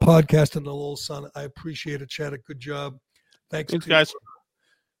Barrel Podcast and the Little Sun. I appreciate it, Shattuck. Good job. Thanks guys.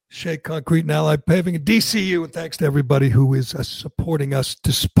 Shea Concrete and Allied Paving and DCU, and thanks to everybody who is supporting us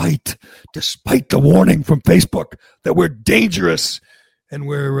despite the warning from Facebook that we're dangerous and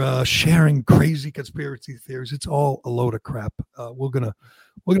we're sharing crazy conspiracy theories. It's all a load of crap. We're gonna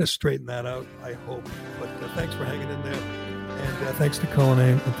straighten that out, I hope. But thanks for hanging in there, and thanks to Cullen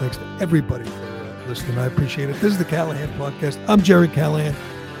and thanks to everybody for listening. I appreciate it. This is the Callahan Podcast. I'm Jerry Callahan.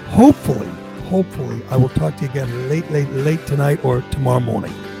 Hopefully, I will talk to you again late tonight or tomorrow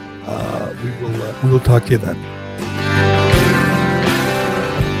morning. We will talk to you then.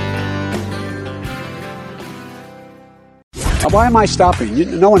 Why am I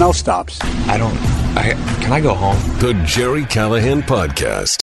stopping? No one else stops. Can I go home? The Jerry Callahan Podcast.